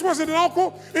auntie. This wasn't an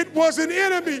uncle. It was an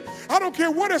enemy. I don't care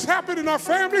what has happened in our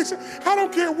families. I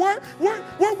don't care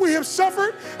what we have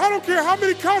suffered. I don't care how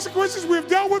many consequences we have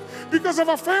dealt with because of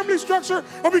our family structure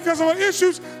or because of our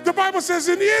issues. The Bible says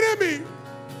an enemy.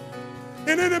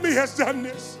 An enemy has done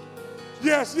this.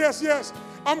 Yes, yes, yes.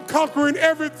 I'm conquering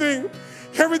everything.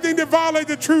 Everything that violates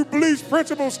the true beliefs,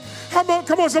 principles. Come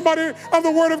on, somebody of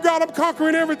the Word of God. I'm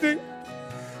conquering everything.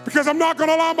 Because I'm not going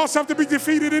to allow myself to be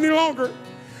defeated any longer.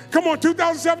 Come on,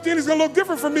 2017 is going to look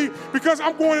different for me because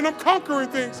I'm going and I'm conquering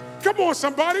things. Come on,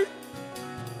 somebody.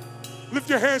 Lift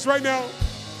your hands right now.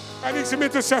 I need some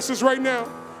intercessors right now.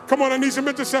 Come on, I need some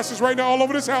intercessors right now all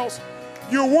over this house.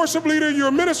 You're a worship leader, you're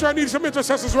a minister, I need some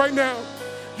intercessors right now.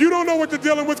 You don't know what they're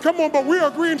dealing with. Come on, but we are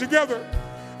agreeing together.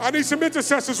 I need some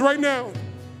intercessors right now.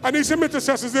 I need some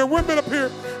intercessors. There are women up here.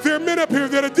 There are men up here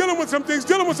that are dealing with some things,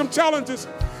 dealing with some challenges.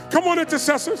 Come on,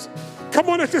 intercessors. Come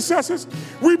on, intercessors.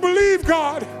 We believe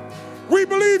God. We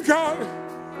believe God.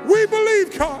 We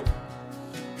believe God.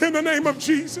 In the name of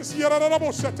Jesus. Yes,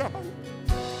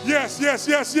 yes,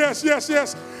 yes, yes, yes,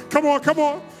 yes. Come on, come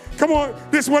on. Come on.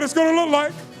 This is what it's going to look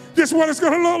like. This is what it's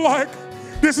going to look like.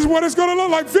 This is what it's going to look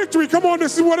like. Victory. Come on,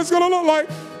 this is what it's going to look like.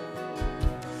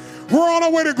 We're on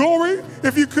our way to glory.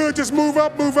 If you could, just move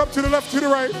up to the left, to the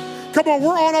right. Come on,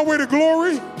 we're on our way to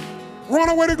glory. We're on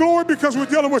our way to glory because we're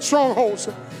dealing with strongholds.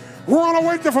 We're on our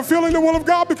way to fulfilling the will of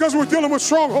God because we're dealing with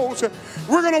strongholds.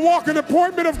 We're going to walk in the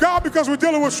appointment of God because we're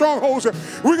dealing with strongholds.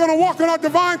 We're going to walk in our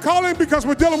divine calling because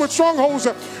we're dealing with strongholds.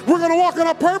 We're going to walk in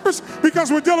our purpose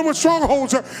because we're dealing with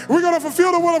strongholds. We're going to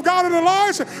fulfill the will of God in our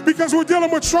lives because we're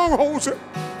dealing with strongholds.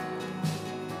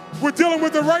 We're dealing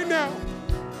with it right now.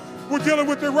 We're dealing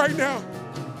with it right now.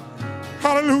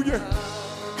 Hallelujah.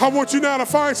 I want you now to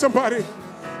find somebody.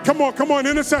 Come on,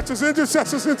 intercessors,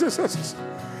 intercessors, intercessors.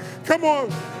 Come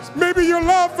on. Maybe your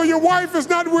love for your wife is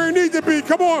not where it needs to be.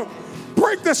 Come on,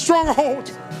 break that stronghold.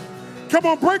 Come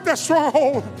on, break that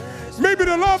stronghold. Maybe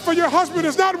the love for your husband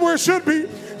is not where it should be.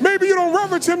 Maybe you don't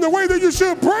reverence him the way that you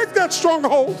should. Break that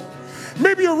stronghold.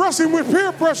 Maybe you're wrestling with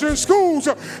peer pressure in schools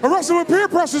or wrestling with peer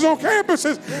pressures on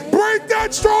campuses. Break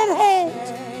that stronghold.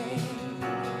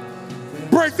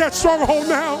 Break that stronghold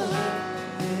now.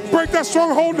 Break that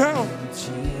stronghold now.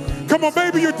 Come on,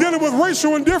 maybe you're dealing with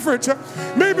racial indifference.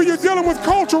 Maybe you're dealing with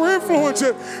cultural influence.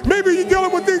 Maybe you're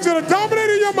dealing with things that are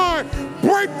dominating your mind.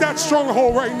 Break that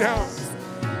stronghold right now.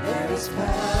 There is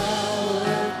power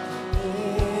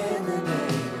in the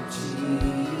name of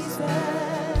Jesus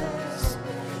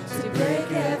to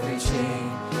break every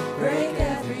chain, break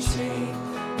every chain,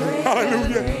 break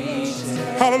Hallelujah. every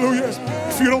chain. Hallelujah.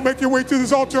 If you don't make your way to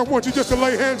this altar, I want you just to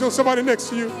lay hands on somebody next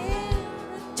to you.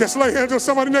 Just lay hands on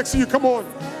somebody next to you. Come on.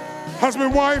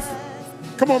 Husband, wife.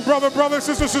 Come on, brother,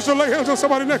 sister, lay hands on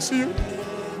somebody next to you.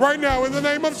 Right now, in the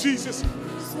name of Jesus.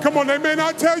 Come on, they may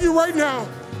not tell you right now,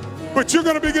 but you're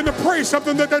going to begin to pray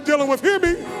something that they're dealing with. Hear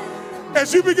me?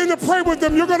 As you begin to pray with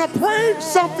them, you're going to pray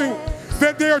something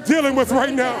that they are dealing with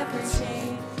right now.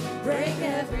 Break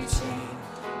every chain.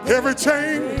 Every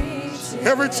chain.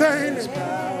 Every chain.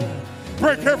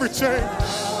 Break every chain.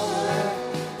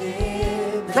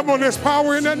 Come on, there's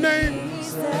power in that name.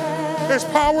 There's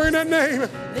power in that name.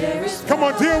 Come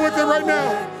on, deal with it right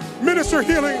now. Minister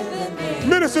healing.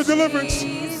 Minister deliverance.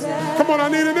 Come on, I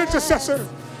need an intercessor.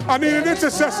 I need an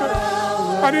intercessor.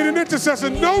 I need an intercessor.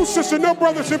 No sister, no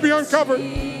brother should be uncovered.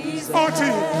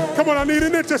 Auntie, come on, I need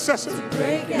an intercessor.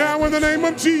 Now in the name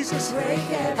of Jesus.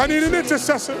 I need an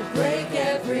intercessor.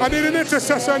 I need an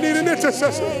intercessor. I need an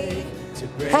intercessor.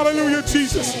 Hallelujah,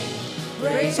 Jesus.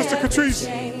 Sister Catrice,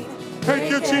 thank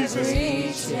you,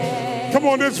 Jesus. Come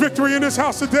on, there's victory in this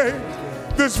house today.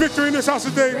 There's victory in this house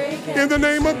today. In the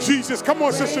name of Jesus. Come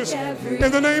on, sisters.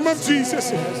 In the name of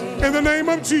Jesus. In the name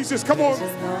of Jesus. Come on.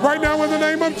 Right now, in the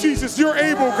name of Jesus. You're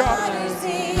able, God.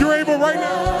 You're able right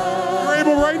now. You're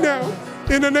able right now.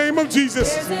 In the name of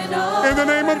Jesus. In the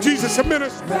name of Jesus. A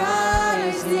minute.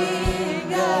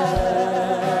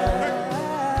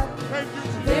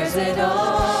 There's an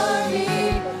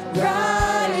army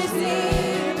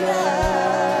rising up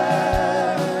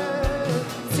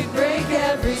to break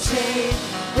every chain,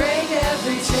 break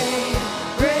every chain,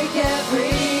 break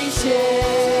every chain,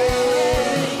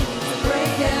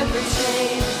 break every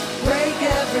chain, break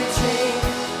every chain,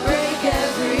 break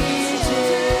every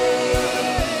chain,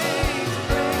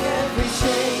 break every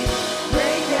chain,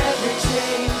 break every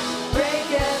chain,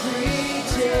 break every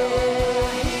chain.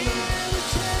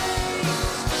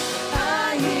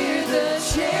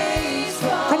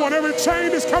 Come on, every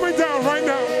chain is coming down right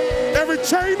now. Every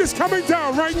chain is coming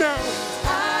down right now.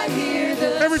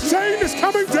 Every chain is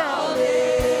coming down.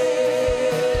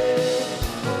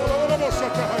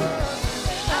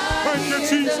 Thank you,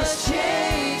 Jesus.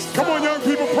 Come on, young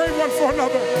people, pray one for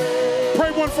another.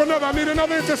 Pray one for another. I need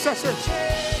another intercessor.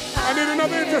 I need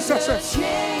another intercessor.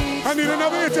 I need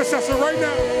another intercessor right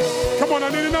now. Come on, I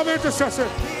need another intercessor.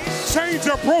 Chains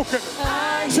are broken.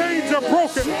 Chains are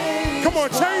broken. Come on,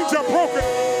 chains are broken.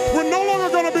 We're no longer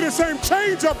going to be the same.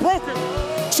 Chains are broken.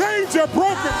 Chains are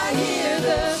broken. I hear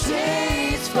the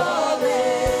chains falling.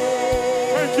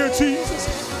 Thank you, Jesus.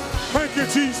 Thank you,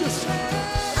 Jesus.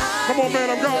 Come on, man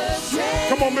of God.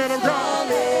 Come on, man of God.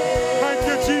 Thank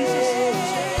you, Jesus.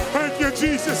 Thank you,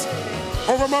 Jesus.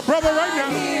 Over my brother right now.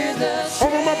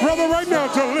 Over my brother right now,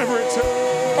 deliverance.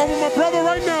 Over my brother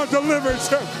right now,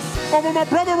 deliverance. Over my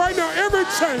brother right now, every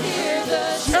chain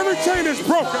is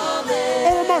broken.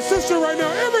 Over my sister right now,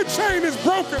 every chain is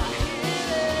broken.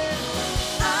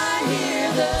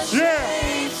 Yeah,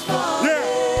 yeah.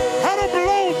 I don't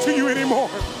belong to you anymore.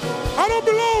 I don't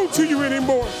belong to you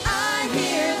anymore.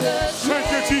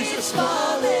 Thank you, Jesus.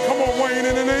 Come on, Wayne,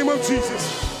 in the name of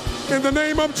Jesus. In the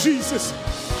name of Jesus.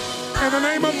 In the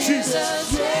name of Jesus.